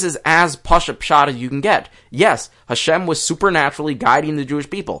 This is as pasha pshat as you can get. Yes, Hashem was supernaturally guiding the Jewish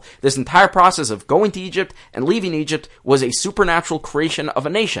people. This entire process of going to Egypt and leaving Egypt was a supernatural creation of a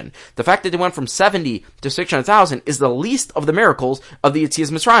nation. The fact that they went from 70 to 600,000 is the least of the miracles of the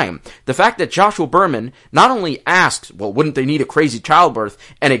Yetzias Mitzrayim. The fact that Joshua Berman not only asks, wouldn't they need a crazy childbirth,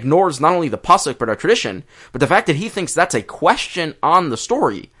 and ignores not only the pasuk but our tradition, but the fact that he thinks that's a question on the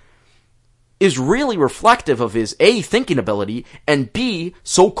story, is really reflective of his A, thinking ability, and B,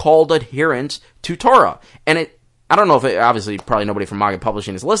 so-called adherence to Torah. And I don't know if obviously probably nobody from Maggid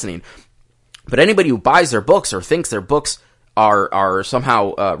Publishing is listening, but anybody who buys their books or thinks their books are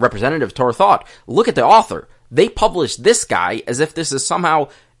somehow representative of Torah thought, look at the author. They published this guy as if this is somehow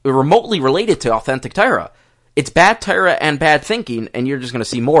remotely related to authentic Torah. It's bad Torah and bad thinking, and you're just going to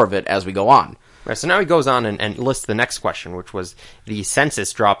see more of it as we go on. Right, so now he goes on and lists the next question, which was the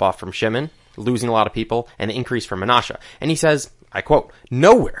census drop-off from Shimon, losing a lot of people, and the increase from Menashe. And he says, I quote,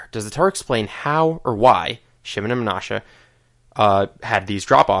 nowhere does the Torah explain how or why Shimon and Menashe had these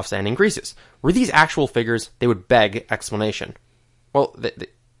drop-offs and increases. Were these actual figures? They would beg explanation. Well,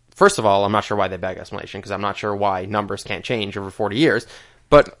 first of all, I'm not sure why they beg explanation, because I'm not sure why numbers can't change over 40 years.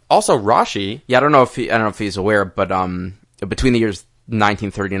 But also Rashi... Yeah, I don't know if he's aware, but between the years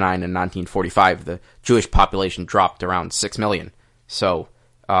 1939 and 1945, the Jewish population dropped around 6 million. So...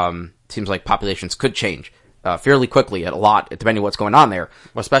 seems like populations could change fairly quickly, a lot, depending on what's going on there.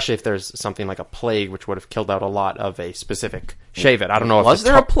 Well, especially if there's something like a plague, which would have killed out a lot of a specific Shevet. I don't know if was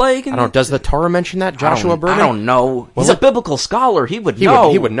there a plague? I don't know. Does the Torah mention that, Joshua Berman? I don't know. He's a biblical scholar. He would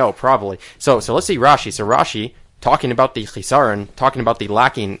know. He would know, probably. So let's see Rashi. So Rashi, talking about the Chisaron, talking about the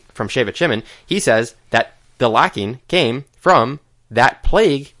lacking from Shevet Shimon, he says that the lacking came from that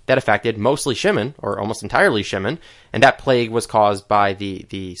plague that affected mostly Shimon, or almost entirely Shimon, and that plague was caused by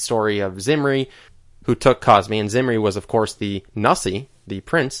the story of Zimri, who took Cosbi, and Zimri was, of course, the Nasi, the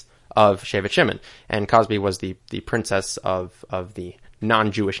prince of Shevet Shimon, and Cosbi was the princess of the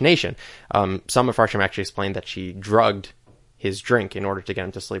non-Jewish nation. Some of Farshim actually explained that she drugged his drink in order to get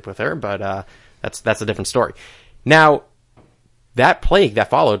him to sleep with her, but that's a different story. Now, that plague that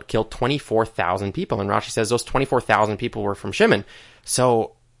followed killed 24,000 people, and Rashi says those 24,000 people were from Shimon.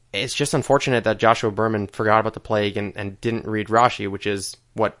 So it's just unfortunate that Joshua Berman forgot about the plague and didn't read Rashi, which is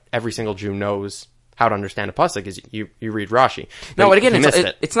what every single Jew knows how to understand a pasuk, is you read Rashi. No, but again,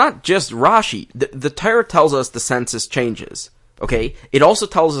 it's not just Rashi. The Torah tells us the census changes, okay? It also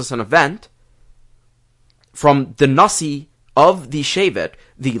tells us an event from the Nasi of the Shevet,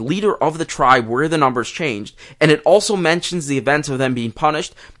 the leader of the tribe where the numbers changed, and it also mentions the events of them being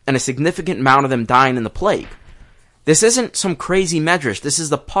punished and a significant amount of them dying in the plague. This isn't some crazy medrash. This is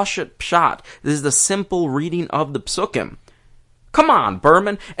the Pashat Pshat. This is the simple reading of the Psukim. Come on,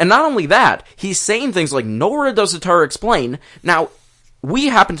 Berman. And not only that, he's saying things like, nowhere does the Torah explain. Now, we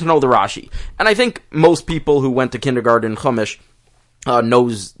happen to know the Rashi, and I think most people who went to kindergarten in Chumash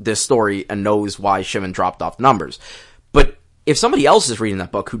knows this story and knows why Shimon dropped off numbers. But if somebody else is reading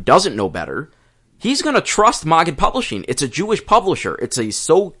that book who doesn't know better, he's going to trust Maggid Publishing. It's a Jewish publisher. It's a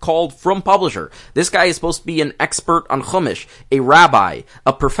so-called from publisher. This guy is supposed to be an expert on Chumash, a rabbi,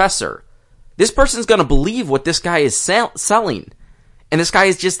 a professor. This person's going to believe what this guy is selling. And this guy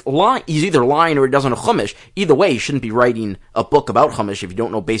is just lying. He's either lying or he doesn't know Chumash. Either way, you shouldn't be writing a book about Chumash if you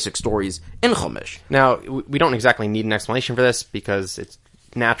don't know basic stories in Chumash. Now, we don't exactly need an explanation for this because it's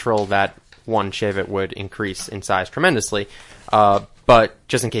natural that one Shevet would increase in size tremendously. But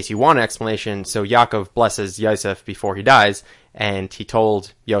just in case you want an explanation, so Yaakov blesses Yosef before he dies, and he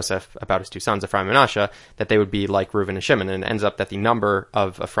told Yosef about his two sons, Ephraim and Menashe, that they would be like Reuven and Shimon, and it ends up that the number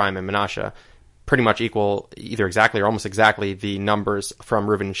of Ephraim and Menashe pretty much equal either exactly or almost exactly the numbers from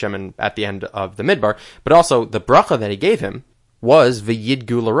Reuven and Shimon at the end of the Midbar, but also the bracha that he gave him was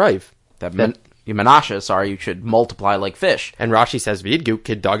V'yidgu l'raiv. Menashe, you should multiply like fish. And Rashi says, V'yidgu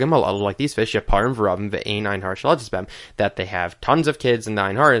kidagim halal, like these fish, yaparim v'ravim ve'ein ein har shalatisbem, that they have tons of kids and the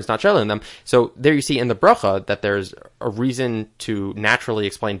ein har is not shailing them. So there you see in the bracha that there's a reason to naturally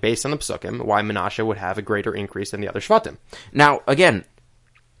explain based on the Pesukim why Menashe would have a greater increase than the other Shvatim. Now, again,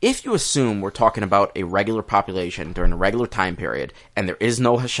 if you assume we're talking about a regular population during a regular time period, and there is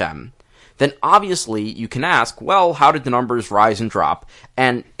no Hashem, then obviously you can ask, well, how did the numbers rise and drop?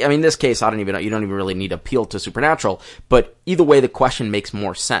 And, I mean, in this case, you don't even really need to appeal to supernatural, but either way, the question makes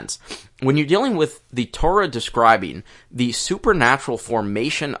more sense. When you're dealing with the Torah describing the supernatural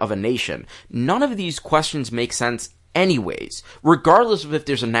formation of a nation, none of these questions make sense anyways, regardless of if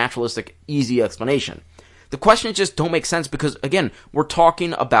there's a naturalistic, easy explanation. The questions just don't make sense because, again, we're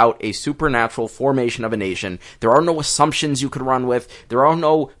talking about a supernatural formation of a nation. There are no assumptions you could run with. There are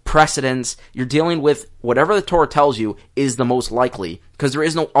no precedents. You're dealing with whatever the Torah tells you is the most likely because there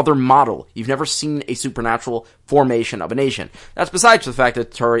is no other model. You've never seen a supernatural formation of a nation. That's besides the fact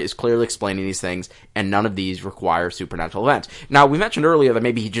that the Torah is clearly explaining these things and none of these require supernatural events. Now, we mentioned earlier that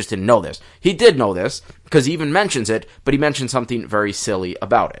maybe he just didn't know this. He did know this because he even mentions it, but he mentioned something very silly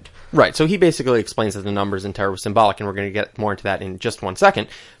about it. Right, so he basically explains that the numbers in Torah were symbolic, and we're going to get more into that in just 1 second.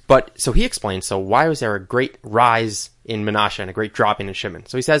 But, so he explains, so why was there a great rise in Menashe and a great dropping in Shimon?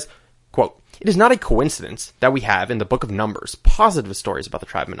 So he says, quote, "It is not a coincidence that we have in the book of Numbers positive stories about the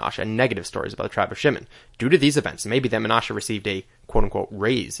tribe of Menashe and negative stories about the tribe of Shimon. Due to these events, maybe that Menashe received a quote-unquote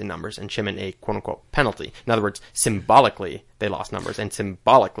raise in numbers and Shimon a quote-unquote penalty. In other words, symbolically, they lost numbers, and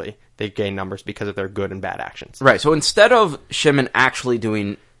symbolically, they gained numbers because of their good and bad actions." Right, so instead of Shimon actually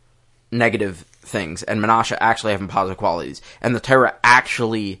doing negative things and Menashe actually having positive qualities and the Torah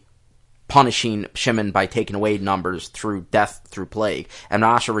actually punishing Shimon by taking away numbers through death, through plague, and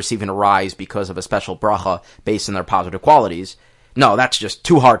Menashe receiving a rise because of a special bracha based on their positive qualities, no, that's just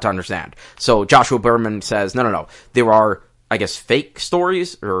too hard to understand. So Joshua Berman says, no. There are, I guess, fake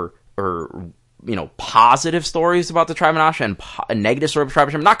stories or positive stories about the tribe of Menashe and a negative story of the tribe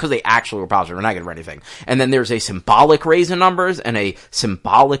of Shimon, not because they actually were positive or negative or anything. And then there's a symbolic raise in numbers and a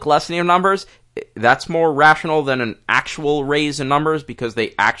symbolic lessening of numbers. That's more rational than an actual raise in numbers because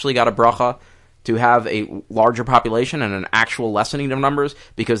they actually got a bracha to have a larger population and an actual lessening of numbers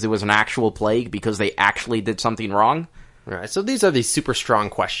because there was an actual plague because they actually did something wrong. Right, so these are the super strong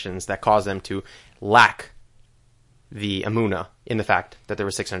questions that cause them to lack the Amunah in the fact that there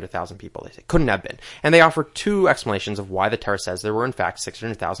were 600,000 people. They say couldn't have been. And they offer two explanations of why the Torah says there were in fact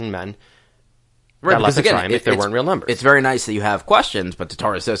 600,000 men. Right, because again, if there weren't real numbers. It's very nice that you have questions, but the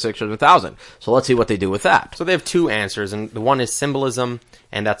Torah says 600,000. So let's see what they do with that. So they have two answers, and the one is symbolism,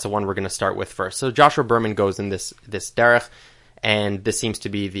 and that's the one we're going to start with first. So Joshua Berman goes in this derech, and this seems to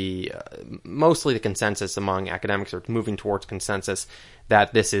be the mostly the consensus among academics, or moving towards consensus,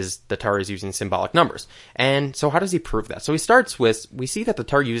 that this is the Torah is using symbolic numbers. And so how does he prove that? So he starts with, we see that the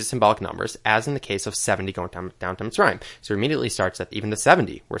Torah uses symbolic numbers, as in the case of 70 going down to Mitzrayim. So he immediately starts that even the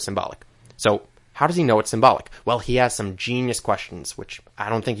 70 were symbolic. So how does he know it's symbolic? Well, he has some genius questions, which I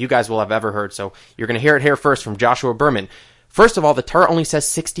don't think you guys will have ever heard, so you're going to hear it here first from Joshua Berman. First of all, the Torah only says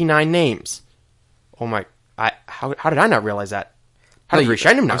 69 names. Oh my, how did I not realize that? How did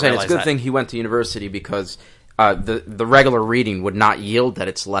Rishonim not realize that? It's a good thing he went to university because the regular reading would not yield that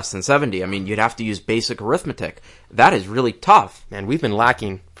it's less than 70. I mean, you'd have to use basic arithmetic. That is really tough. Man, we've been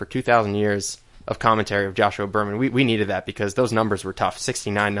lacking for 2,000 years of commentary of Joshua Berman. We needed that because those numbers were tough.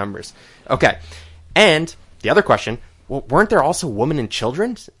 69 numbers. Okay. And the other question, well, weren't there also women and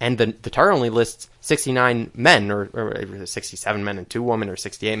children? And the Torah only lists 69 men, or 67 men and 2 women, or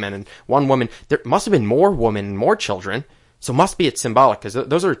 68 men and 1 woman. There must have been more women and more children. So must be it's symbolic, because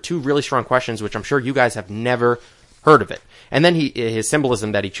those are two really strong questions, which I'm sure you guys have never heard of it. And then his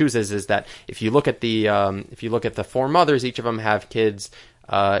symbolism that he chooses is that if you look at the 4 mothers, each of them have kids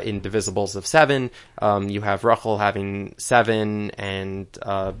in divisibles of 7. You have Rachel having 7, and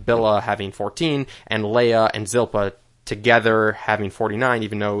Bilhah having 14, and Leah and Zilpah together having 49,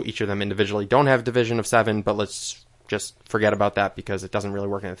 even though each of them individually don't have division of 7. But let's just forget about that because it doesn't really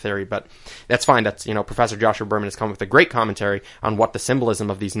work in the theory. But that's fine. That's, Professor Joshua Berman has come with a great commentary on what the symbolism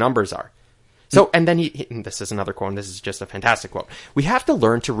of these numbers are. So, and then this is another quote, and this is just a fantastic quote. We have to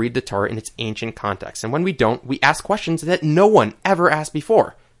learn to read the Torah in its ancient context. And when we don't, we ask questions that no one ever asked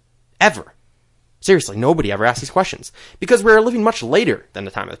before. Ever. Seriously, nobody ever asked these questions. Because we are living much later than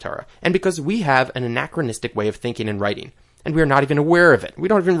the time of the Torah. And because we have an anachronistic way of thinking and writing. and we are not even aware of it. We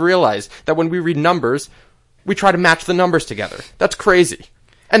don't even realize that when we read numbers, we try to match the numbers together. That's crazy.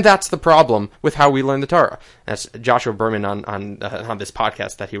 And that's the problem with how we learn the Torah. That's Joshua Berman on this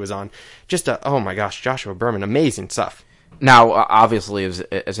podcast that he was on. Oh my gosh, Joshua Berman, amazing stuff. Now, obviously,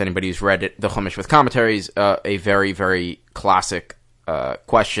 as anybody who's read it, the Chumash with commentaries, a very, very classic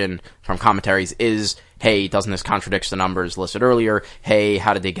question from commentaries is, hey, doesn't this contradict the numbers listed earlier? Hey,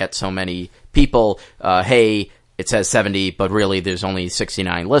 how did they get so many people? Hey, it says 70, but really there's only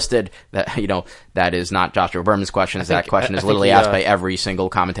 69 listed. That is not Joshua Berman's question. That question is literally asked by every single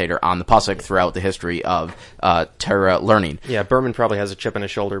commentator on the Pasuk throughout the history of Torah learning. Yeah, Berman probably has a chip on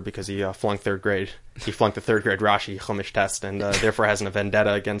his shoulder because he flunked third grade. He flunked the third grade Rashi Chumash test, and therefore has a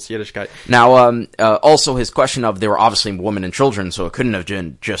vendetta against Yiddishkeit. Now, also his question of, there were obviously women and children, so it couldn't have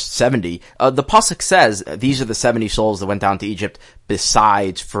been just 70. The Pasuk says these are the 70 souls that went down to Egypt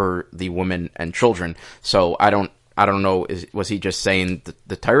besides for the women and children. So I don't know, was he just saying,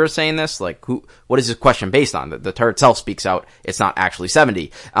 the Torah saying this? Like, what is his question based on? The Torah itself speaks out, it's not actually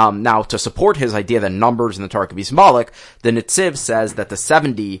 70. Now, to support his idea that numbers in the Torah could be symbolic, the Netziv says that the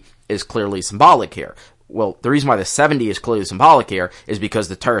 70 is clearly symbolic here. Well, the reason why the 70 is clearly symbolic here is because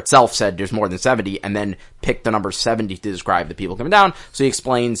the Torah itself said there's more than 70, and then picked the number 70 to describe the people coming down. So he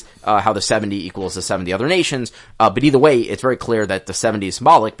explains how the 70 equals the 70 other nations. But either way, it's very clear that the 70 is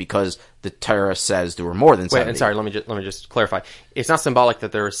symbolic because the Torah says there were more than 70. Wait, and sorry, let me just clarify. It's not symbolic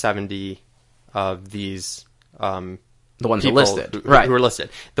that there are 70 of these the ones people listed, who right? Who are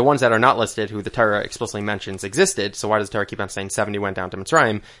listed. The ones that are not listed, who the Torah explicitly mentions existed. So why does the Torah keep on saying 70 went down to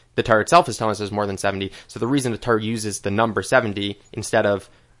Mitzrayim? The Torah itself is telling us there's more than 70. So the reason the Torah uses the number 70 instead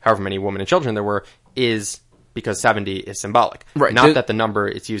of however many women and children there were is because 70 is symbolic. Right. Not that the number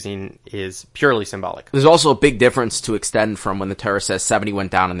it's using is purely symbolic. There's also a big difference to extend from when the Torah says 70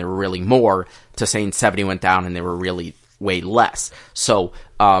 went down and there were really more to saying 70 went down and there were really way less. So,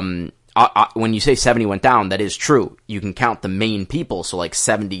 when you say 70 went down, that is true. You can count the main people, so like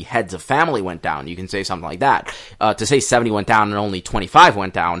 70 heads of family went down. You can say something like that. To say 70 went down and only 25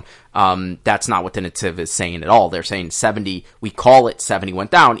 went down, that's not what the Netziv is saying at all. They're saying 70, we call it 70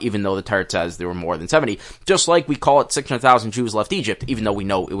 went down, even though the Torah says there were more than 70. Just like we call it 600,000 Jews left Egypt, even though we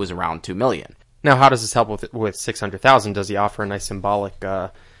know it was around 2 million. Now, how does this help with 600,000? Does he offer a nice symbolic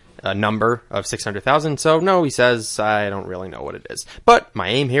number of 600,000? So no, he says, I don't really know what it is. But my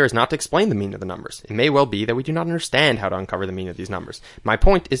aim here is not to explain the meaning of the numbers. It may well be that we do not understand how to uncover the meaning of these numbers. My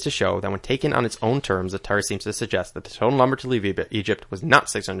point is to show that when taken on its own terms, the Torah seems to suggest that the total number to leave Egypt was not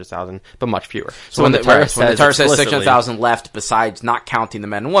 600,000, but much fewer. So when the Torah says 600,000 left, besides not counting the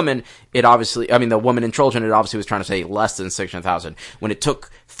men and women, the women and children, it obviously was trying to say less than 600,000. When it took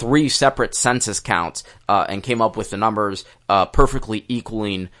 3 separate census counts, and came up with the numbers, perfectly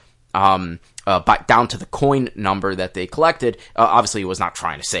equaling down to the coin number that they collected, obviously it was not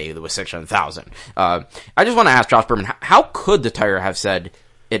trying to say there was 600,000. I just want to ask Josh Berman, how could the Torah have said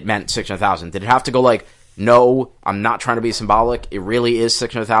it meant 600,000? Did it have to go like, no, I'm not trying to be symbolic, it really is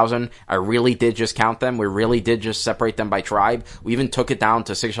 600,000, I really did just count them, we really did just separate them by tribe, we even took it down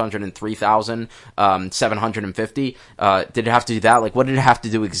to 603,750, did it have to do that? Like, what did it have to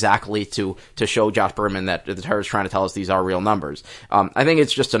do exactly to show Josh Berman that the Torah is trying to tell us these are real numbers? I think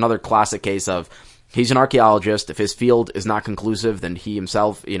it's just another classic case of, he's an archaeologist. If his field is not conclusive, then he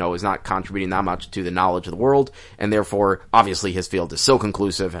himself, is not contributing that much to the knowledge of the world. And therefore, obviously, his field is so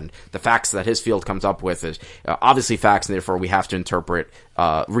conclusive, and the facts that his field comes up with is obviously facts, and therefore we have to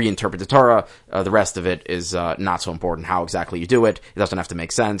reinterpret the Torah. The rest of it is not so important how exactly you do it. It doesn't have to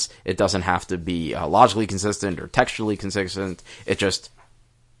make sense. It doesn't have to be logically consistent or textually consistent. It just,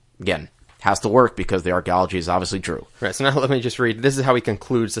 again, has to work because the archaeology is obviously true. Right, so now let me just read. This is how he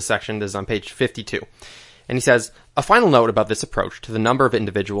concludes the section. This is on page 52. And he says, a final note about this approach to the number of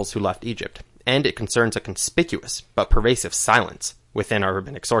individuals who left Egypt, and it concerns a conspicuous but pervasive silence within our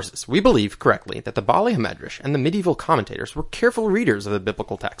rabbinic sources. We believe correctly that the Baalei HaMedrash and the medieval commentators were careful readers of the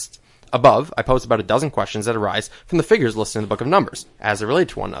biblical texts. Above, I pose about a dozen questions that arise from the figures listed in the book of Numbers, as they relate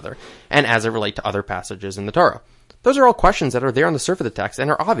to one another, and as they relate to other passages in the Torah. Those are all questions that are there on the surface of the text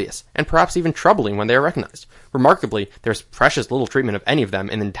and are obvious, and perhaps even troubling when they are recognized. Remarkably, there's precious little treatment of any of them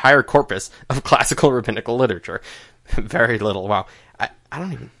in the entire corpus of classical rabbinical literature. Very little. Wow. I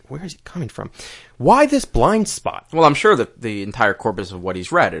don't even... Where is he coming from? Why this blind spot? Well, I'm sure that the entire corpus of what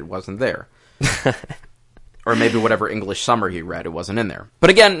he's read, it wasn't there. Or maybe whatever English summer he read, it wasn't in there.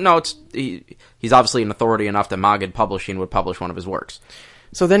 But again, no, he's obviously an authority enough that Maggid Publishing would publish one of his works.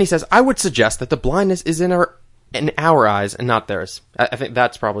 So then he says, I would suggest that the blindness is in our eyes and not theirs. I think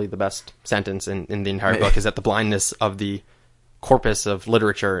that's probably the best sentence in the entire book, is that the blindness of the corpus of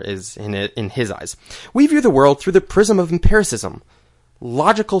literature is in his eyes. We view the world through the prism of empiricism,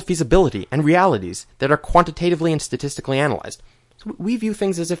 logical feasibility, and realities that are quantitatively and statistically analyzed. So we view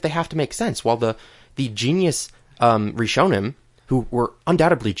things as if they have to make sense, while the genius Rishonim, who were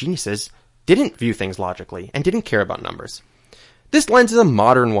undoubtedly geniuses, didn't view things logically and didn't care about numbers. This lens is a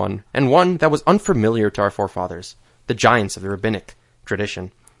modern one, and one that was unfamiliar to our forefathers, the giants of the rabbinic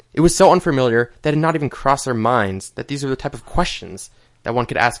tradition. It was so unfamiliar that it did not even cross their minds that these are the type of questions that one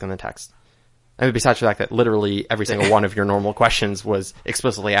could ask in the text. I mean, besides the fact that literally every single one of your normal questions was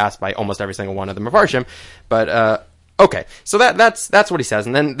explicitly asked by almost every single one of the Mefarshim, but, okay, so that's what he says.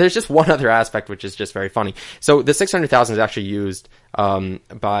 And then there's just one other aspect which is just very funny. So the 600,000 is actually used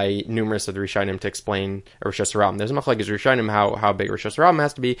by numerous of the Rishonim to explain Rosh Hashanah. There's a machlokes Rishonim how big Rosh Hashanah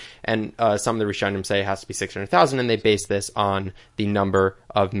has to be, and some of the Rishonim say it has to be 600,000, and they base this on the number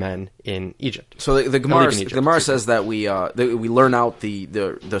of men in Egypt. So the Gemara says that we learn out the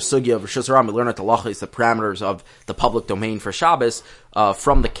sugya of Rosh Hashanah, we learn out the lachis, the parameters of the public domain for Shabbos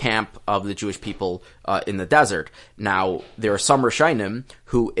from the camp of the Jewish people in the desert. Now, there are some Rishonim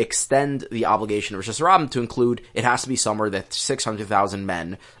who extend the obligation of Rosh Hashanah to include it has to be somewhere that 600,000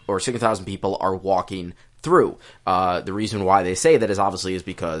 men or 600,000 people are walking through. The reason why they say that is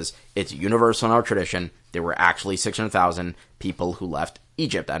because it's universal in our tradition. There were actually 600,000 people who left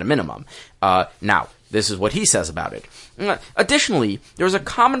Egypt at a minimum. Now, this is what he says about it. Additionally, there is a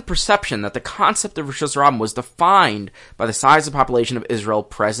common perception that the concept of Rosh Hashanah was defined by the size of the population of Israel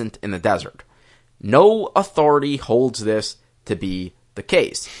present in the desert. No authority holds this to be the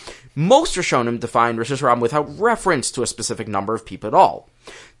case. Most Rishonim define Rosh Hashanah without reference to a specific number of people at all.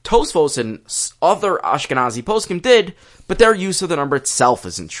 Tosfos and other Ashkenazi poskim did, but their use of the number itself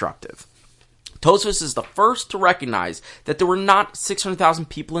is instructive. Tosfos is the first to recognize that there were not 600,000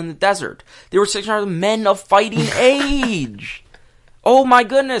 people in the desert. There were 600,000 men of fighting age. Oh my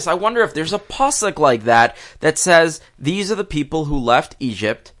goodness, I wonder if there's a pasuk like that says, these are the people who left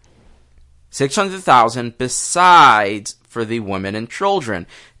Egypt, 600,000 besides for the women and children.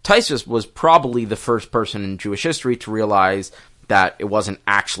 Tosfos was probably the first person in Jewish history to realize that it wasn't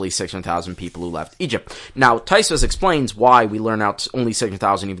actually 600,000 people who left Egypt. Now, Tosfos explains why we learn out only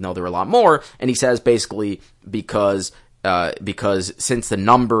 600,000 even though there were a lot more, and he says basically because since the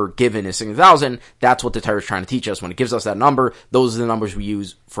number given is 600,000, that's what the Torah is trying to teach us. When it gives us that number, those are the numbers we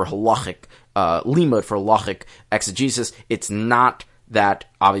use for halachic limud, for halachic exegesis. It's not that,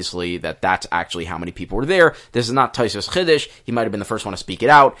 obviously, that's actually how many people were there. This is not Tosfos Chiddush. He might have been the first one to speak it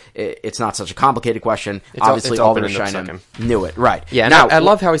out. It's not such a complicated question. Obviously, all the Rishonim knew it. Right. Yeah, now, I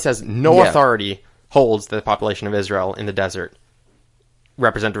love how he says no authority holds the population of Israel in the desert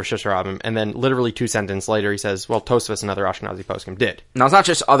represent Rosh Hashanah, and then literally 2 sentences later he says, well, Tosfos and other Ashkenazi poskim did. Now, it's not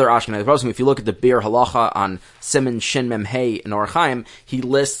just other Ashkenazi poskim. If you look at the Bir Halacha on Siman Shin Mem Hey in Orach Chaim, he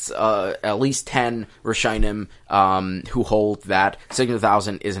lists at least 10 Rishonim who hold that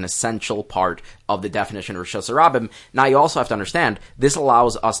 600,000 is an essential part of the definition of Rosh Hashanah. Now, you also have to understand, this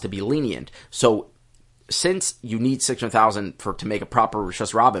allows us to be lenient. So, since you need 600,000 to make a proper Rosh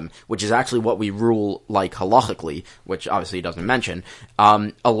Hashanah, which is actually what we rule like halachically, which obviously he doesn't mention,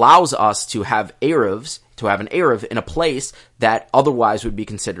 allows us to have Erevs, to have an Erev in a place that otherwise would be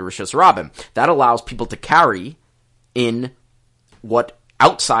considered Rosh Hashanah. That allows people to carry in what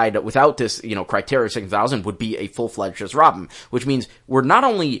outside, without this, criteria of 600,000 would be a full-fledged Rosh Hashanah, which means there's not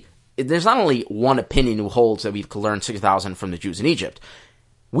only one opinion who holds that we could learn 600,000 from the Jews in Egypt.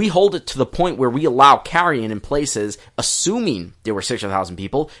 We hold it to the point where we allow carrying in places, assuming there were 600,000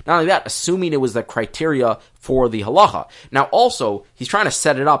 people. Not only that, assuming it was the criteria for the halacha. Now, also, he's trying to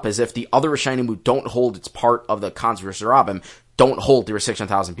set it up as if the other Rishonim who don't hold it's part of the concept of Rosh don't hold there were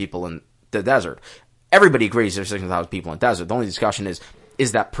 600,000 people in the desert. Everybody agrees there's 600,000 people in the desert. The only discussion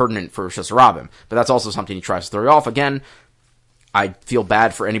is that pertinent for Rosh Hashanah? But that's also something he tries to throw off. Again, I feel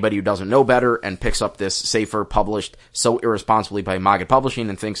bad for anybody who doesn't know better and picks up this sefer published so irresponsibly by Maggid Publishing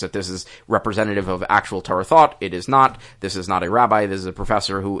and thinks that this is representative of actual Torah thought. It is not. This is not a rabbi. This is a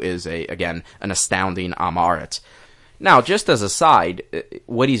professor who is, an astounding Am Haaretz. Now, just as a side,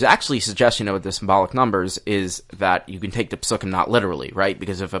 what he's actually suggesting with the symbolic numbers is that you can take the psukim not literally, right?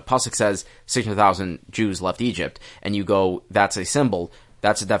 Because if a pasuk says 600,000 Jews left Egypt, and you go, that's a symbol,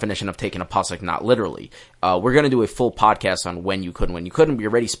 that's a definition of taking a pasuk not literally. We're going to do a full podcast on when you could and when you couldn't. We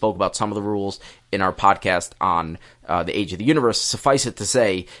already spoke about some of the rules in our podcast on the age of the universe. Suffice it to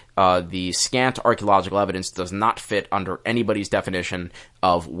say, the scant archaeological evidence does not fit under anybody's definition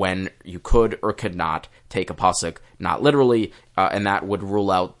of when you could or could not take a pasuk not literally, and that would rule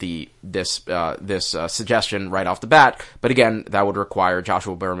out this suggestion right off the bat. But again, that would require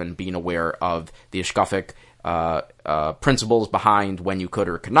Joshua Berman being aware of the Ishkafic principles behind when you could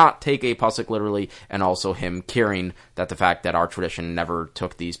or could not take a pasuk literally, and also him caring that the fact that our tradition never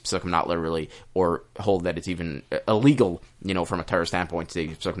took these psukim not literally, or hold that it's even illegal, from a Torah standpoint to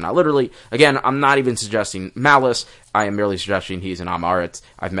take psukim not literally. Again, I'm not even suggesting malice. I am merely suggesting he's an Am Haaretz.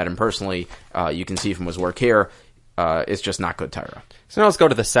 I've met him personally. You can see from his work here. It's just not good Torah. So now let's go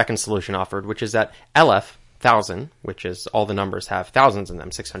to the second solution offered, which is that Aleph, 1,000, which is all the numbers have thousands in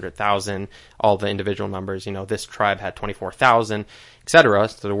them, 600,000, all the individual numbers, this tribe had 24,000, etc.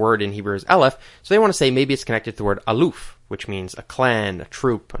 So the word in Hebrew is Aleph. So they want to say maybe it's connected to the word Aluf, which means a clan, a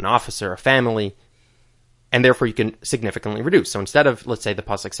troop, an officer, a family, and therefore you can significantly reduce. So instead of, let's say the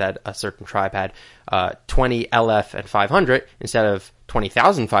pasuk said a certain tribe had 20 Aleph and 500, instead of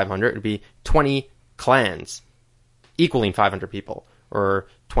 20,500, it would be 20 clans equaling 500 people, or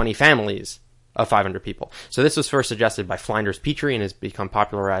 20 families of 500 people. So this was first suggested by Flinders Petrie and has become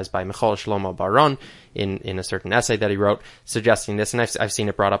popularized by Michal Shlomo Baron in a certain essay that he wrote suggesting this, and I've seen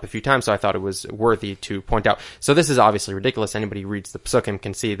it brought up a few times, so I thought it was worthy to point out. So this is obviously ridiculous. Anybody who reads the Psukim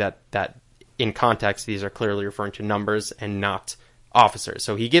can see that in context these are clearly referring to numbers and not officers.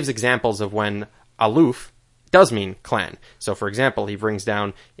 So he gives examples of when Aluf does mean clan. So for example, he brings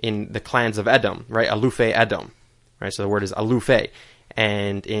down in the clans of Edom, right? Alufe Edom, right? So the word is Alufe.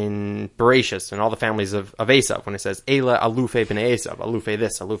 And in Bereshis and all the families of Esav, when it says Eila Alufe b'nei Esav, Alufe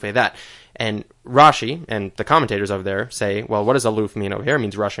this, Alufe that. And Rashi and the commentators over there say, well, what does Aluf mean over here? It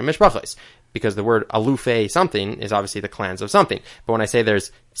means Rashi Mishpachos, because the word Alufe something is obviously the clans of something. But when I say there's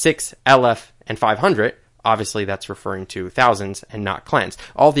 6, Aleph, and 500, obviously that's referring to thousands and not clans.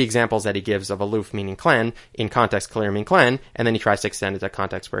 All the examples that he gives of Aluf meaning clan, in context clearly mean clan, and then he tries to extend it to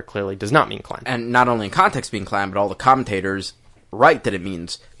context where it clearly does not mean clan. And not only in context being clan, but all the commentators write that it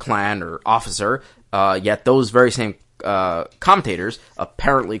means clan or officer, yet those very same commentators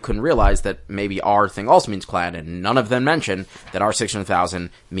apparently couldn't realize that maybe our thing also means clan, and none of them mention that our 600,000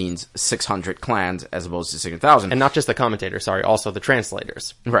 means 600 clans as opposed to 600,000. And not just the commentators, also the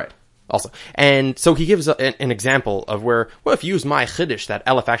translators. Right. Also. And so he gives an example of where, well, if you use my chiddush that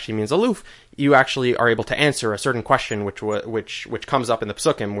Aleph actually means Aluf, you actually are able to answer a certain question which comes up in the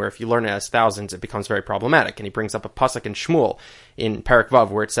Psukim, where if you learn it as thousands, it becomes very problematic. And he brings up a pasuk in Shmuel in Perek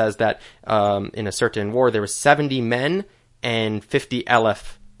Vav, where it says that in a certain war there were 70 men and 50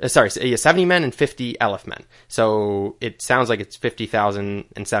 Aleph. 70 men and 50 Aleph men. So it sounds like it's 50,000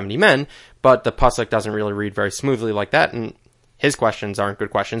 and 70 men, but the pasuk doesn't really read very smoothly like that, and his questions aren't good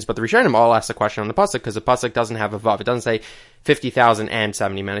questions, but the Rishonim all ask the question on the pasuk because the pasuk doesn't have a vav. It doesn't say 50,000 and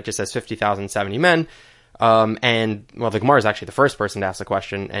 70 men. It just says 50,000 and 70 men. And the Gemara is actually the first person to ask the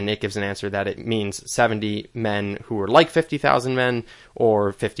question, and it gives an answer that it means 70 men who were like 50,000 men,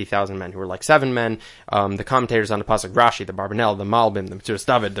 or 50,000 men who were like 7 men. The commentators on the pasuk, Rashi, the Barbanel, the Malbim, the Metzudas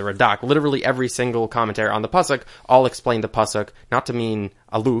David, the Radak, literally every single commentator on the pasuk all explain the pasuk not to mean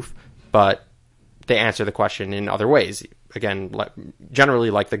aloof, but they answer the question in other ways. Again,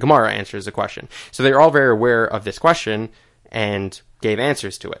 generally like the Gemara answers the question. So they're all very aware of this question and gave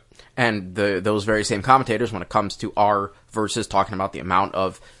answers to it. And those very same commentators, when it comes to our verses talking about the amount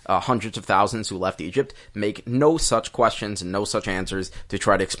of hundreds of thousands who left Egypt, make no such questions and no such answers to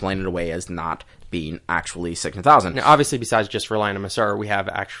try to explain it away as not being actually 6,000. Now, obviously, besides just relying on Masar, we have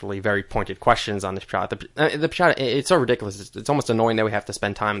actually very pointed questions on this Pshat. The Pshat, it's so ridiculous. It's almost annoying that we have to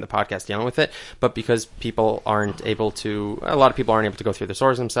spend time in the podcast dealing with it, but because a lot of people aren't able to go through the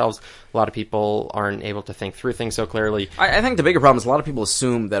sources themselves, a lot of people aren't able to think through things so clearly. I think the bigger problem is a lot of people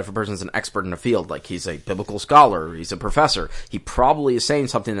assume that if a person's an expert in a field, like he's a biblical scholar, he's a professor, he probably is saying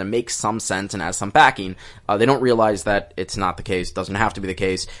something that makes some sense and has some backing. They don't realize that it's not the case, doesn't have to be the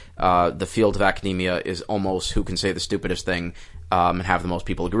case. The field of academia is almost who can say the stupidest thing and have the most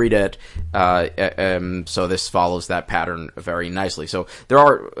people agree to it. So this follows that pattern very nicely. So there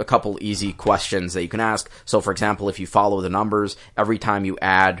are a couple easy questions that you can ask. So for example, if you follow the numbers, every time you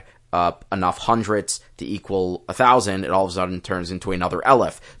add enough hundreds to equal 1,000, it all of a sudden turns into another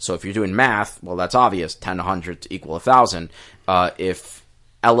Aleph. So if you're doing math, well, that's obvious. 10 to 100 to equal 1,000. If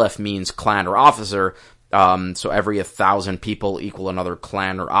Aleph means clan or officer, so every 1,000 people equal another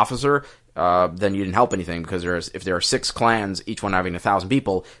clan or officer, then you didn't help anything, because if there are 6 clans, each one having 1,000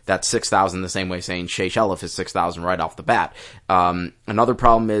 people, that's 6,000 the same way saying Sheish Aleph is 6,000 right off the bat. Another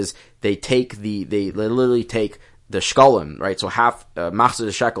problem is they literally take the shekalim, right? So half,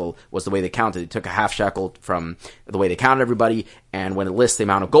 machzor shekel was the way they counted. They took a half shekel from the way they counted everybody, and when it lists the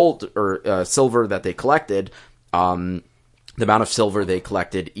amount of gold or silver that they collected, the amount of silver they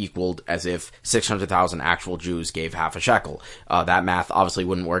collected equaled as if 600,000 actual Jews gave half a shekel. That math obviously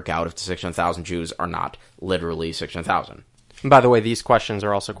wouldn't work out if the 600,000 Jews are not literally 600,000. And by the way, these questions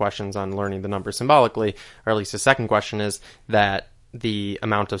are also questions on learning the numbers symbolically, or at least the second question is that the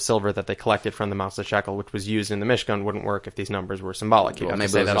amount of silver that they collected from the Mousa shekel, which was used in the Mishkan, wouldn't work if these numbers were symbolic. Well,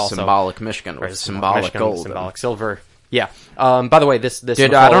 maybe it was a symbolic Mishkan with symbolic gold. Symbolic silver. Yeah. By the way, this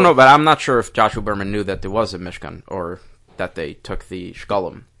I don't know, but I'm not sure if Joshua Berman knew that there was a Mishkan or that they took the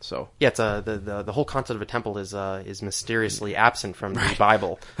shkalim. So yeah, it's the whole concept of a temple is mysteriously absent from the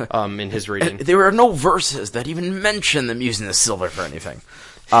Bible in his reading. There are no verses that even mention them using the silver for anything.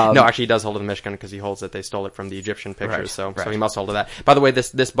 No, actually, he does hold to the Mishkan because he holds that they stole it from the Egyptian pictures, so he must hold to that. By the way,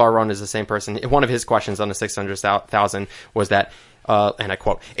 this Baron is the same person. One of his questions on the 600,000 was that, and I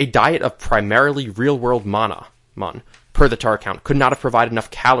quote, a diet of primarily real-world mana, per the Torah count, could not have provided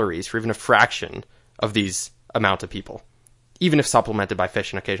enough calories for even a fraction of these amount of people, even if supplemented by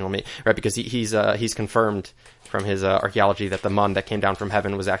fish and occasional meat, right? Because he's confirmed from his archaeology that the mun that came down from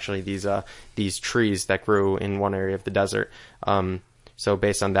heaven was actually these trees that grew in one area of the desert. So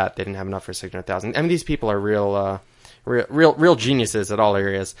based on that, they didn't have enough for 600,000. I mean, these people are real geniuses at all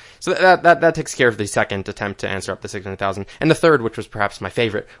areas. So that takes care of the second attempt to answer up the 600,000. And the third, which was perhaps my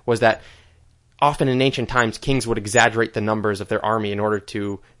favorite, was that often in ancient times, kings would exaggerate the numbers of their army in order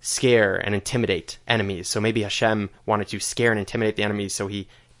to scare and intimidate enemies. So maybe Hashem wanted to scare and intimidate the enemies, so he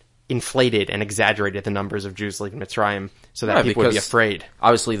inflated and exaggerated the numbers of Jews leaving Mitzrayim so that people would be afraid.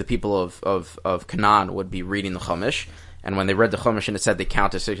 Obviously, the people of Canaan would be reading the Chumash, and when they read the Chumash and it said they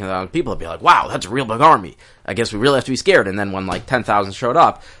counted 600,000 people, they'd be like, wow, that's a real big army. I guess we really have to be scared. And then when like 10,000 showed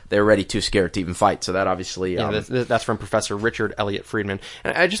up, they were already too scared to even fight. So that obviously... that's from Professor Richard Elliott Friedman.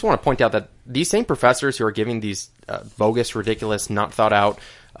 And I just want to point out that these same professors who are giving these bogus, ridiculous, not thought out,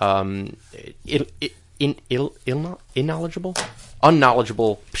 unknowledgeable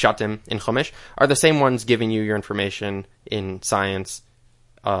pshatim in Chumash are the same ones giving you your information in science,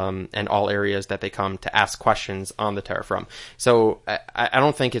 and all areas that they come to ask questions on the Torah from. So I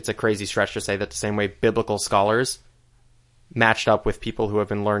don't think it's a crazy stretch to say that the same way biblical scholars matched up with people who have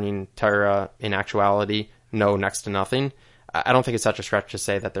been learning Torah in actuality know next to nothing. I don't think it's such a stretch to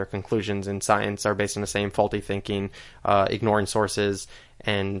say that their conclusions in science are based on the same faulty thinking, ignoring sources,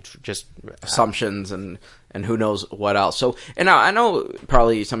 and just assumptions and who knows what else. So, and now I know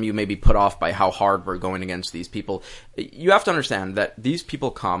probably some of you may be put off by how hard we're going against these people. You have to understand that these people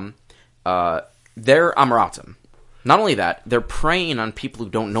come, they're Amaratim. Not only that, they're preying on people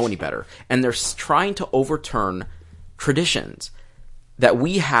who don't know any better, and they're trying to overturn traditions that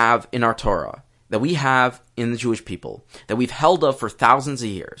we have in our Torah, that we have in the Jewish people, that we've held of for thousands of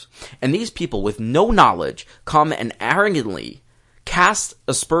years. And these people with no knowledge come and arrogantly cast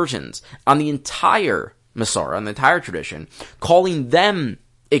aspersions on the entire Masorah, on the entire tradition, calling them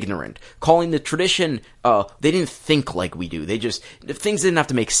ignorant, calling the tradition, they didn't think like we do. Things didn't have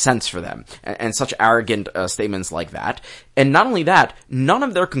to make sense for them. And such arrogant statements like that. And not only that, none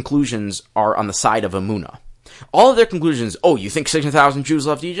of their conclusions are on the side of Emunah. All of their conclusions, oh, you think 600,000 Jews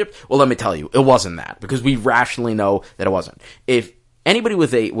left Egypt? Well, let me tell you, it wasn't that, because we rationally know that it wasn't. If anybody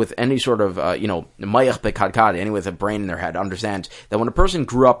with any sort of, mayach bekadkad, anyone with a brain in their head understands that when a person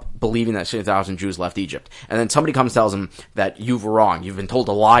grew up believing that 600,000 Jews left Egypt, and then somebody comes and tells them that you've wrong, you've been told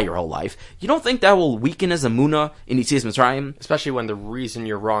a lie your whole life, you don't think that will weaken his emunah in Yetzias Mitzrayim? Especially when the reason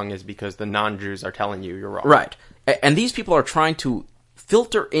you're wrong is because the non-Jews are telling you you're wrong. Right. And these people are trying to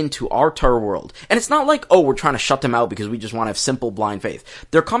filter into our Torah world. And it's not like, oh, we're trying to shut them out because we just want to have simple blind faith.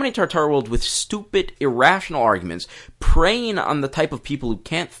 They're coming into our Torah world with stupid, irrational arguments, preying on the type of people who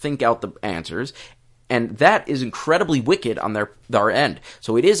can't think out the answers, and that is incredibly wicked on their end.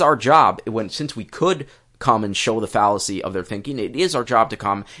 So it is our job, since we could come and show the fallacy of their thinking, it is our job to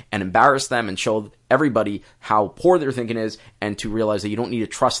come and embarrass them and show everybody how poor their thinking is, and to realize that you don't need to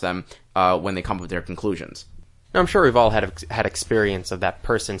trust them when they come up with their conclusions. Now, I'm sure we've all had experience of that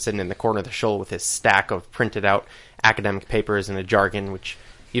person sitting in the corner of the shul with his stack of printed out academic papers in a jargon which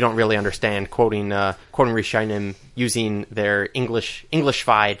you don't really understand, quoting Rishonim, using their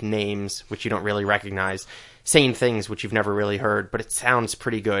English-fied names which you don't really recognize, saying things which you've never really heard, but it sounds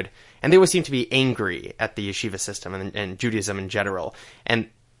pretty good. And they always seem to be angry at the yeshiva system and Judaism in general. And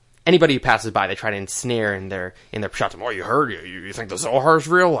anybody who passes by, they try to ensnare in their pshatim. Oh, you heard? You think the Zohar is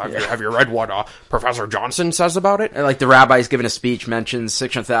real? Have you read what Professor Johnson says about it? Like the rabbi's giving a speech, mentions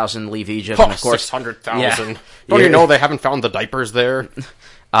 600,000 leave Egypt, and of course 600,000. Don't you know they haven't found the diapers there?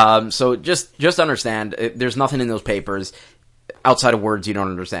 So just understand, there's nothing in those papers outside of words you don't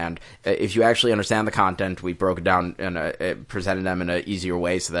understand. If you actually understand the content, we broke it down and presented them in an easier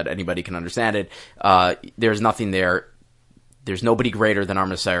way so that anybody can understand it. There's nothing there. There's nobody greater than our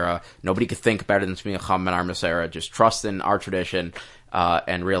Masorah. Nobody could think better than Tzmi Chacham and our Masorah. Just trust in our tradition.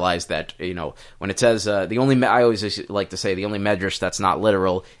 and realize that, when it says, I always like to say the only medrash that's not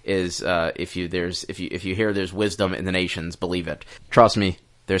literal is, if you hear there's wisdom in the nations, believe it. Trust me,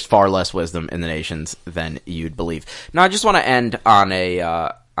 there's far less wisdom in the nations than you'd believe. Now, I just want to end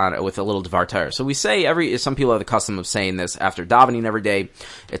with a little Dvar Torah. So we say some people have the custom of saying this after davening every day.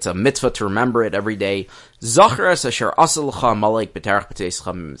 It's a mitzvah to remember it every day. Remember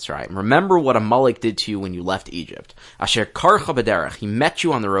what Amalek did to you when you left Egypt. Asher karcha b'derech, he met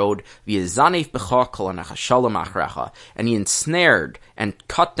you on the road, and he ensnared and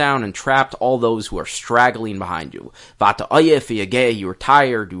cut down and trapped all those who are straggling behind you. You were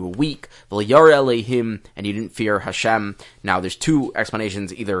tired, you were weak, and you didn't fear Hashem. Now there's two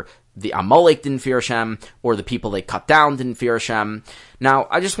explanations, either the Amalek didn't fear Hashem, or the people they cut down didn't fear Hashem. Now,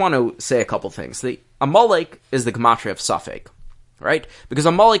 I just want to say a couple things. The Amalek is the gematria of Safek, right? Because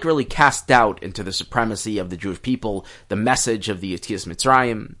Amalek really cast doubt into the supremacy of the Jewish people, the message of the Yetzias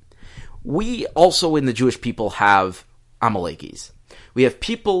Mitzrayim. We also in the Jewish people have Amalekis. We have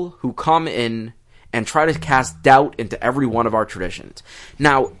people who come in and try to cast doubt into every one of our traditions.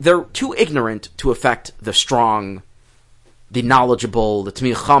 Now, they're too ignorant to affect the strong, the knowledgeable, the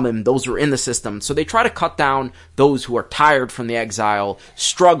Tamil Chamim, those who are in the system. So they try to cut down those who are tired from the exile,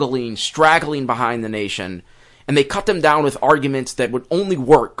 struggling, straggling behind the nation, and they cut them down with arguments that would only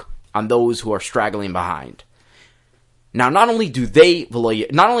work on those who are straggling behind. Now, not only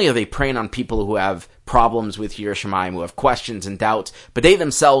are they preying on people who have problems with Yireh Shamayim, who have questions and doubts, but they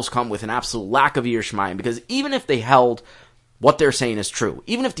themselves come with an absolute lack of Yireh Shamayim, because even if they held what they're saying is true,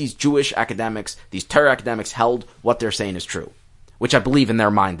 even if these Jewish academics, these Torah academics held what they're saying is true, which I believe in their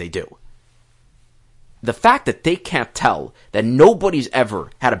mind they do, the fact that they can't tell that nobody's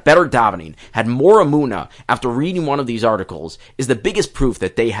ever had a better davening, had more emunah after reading one of these articles, is the biggest proof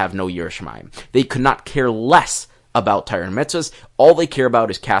that they have no Yireh Shamayim. They could not care less about Torah and mitzvahs. All they care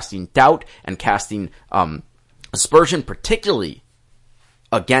about is casting doubt and casting aspersion, particularly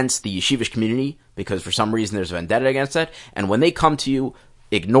against the yeshivish community, because for some reason there's a vendetta against it. And when they come to you,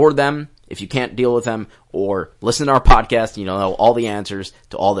 ignore them if you can't deal with them, or listen to our podcast, and you'll know all the answers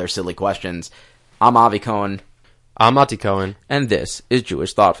to all their silly questions. I'm Avi Cohen. I'm Mati Cohen. And this is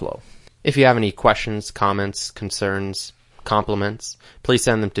Jewish Thought Flow. If you have any questions, comments, concerns, compliments, please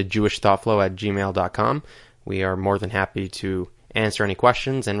send them to jewishthoughtflow@gmail.com. We are more than happy to answer any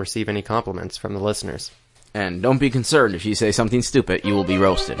questions and receive any compliments from the listeners. And don't be concerned if you say something stupid, you will be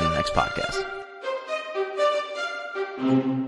roasted in the next podcast.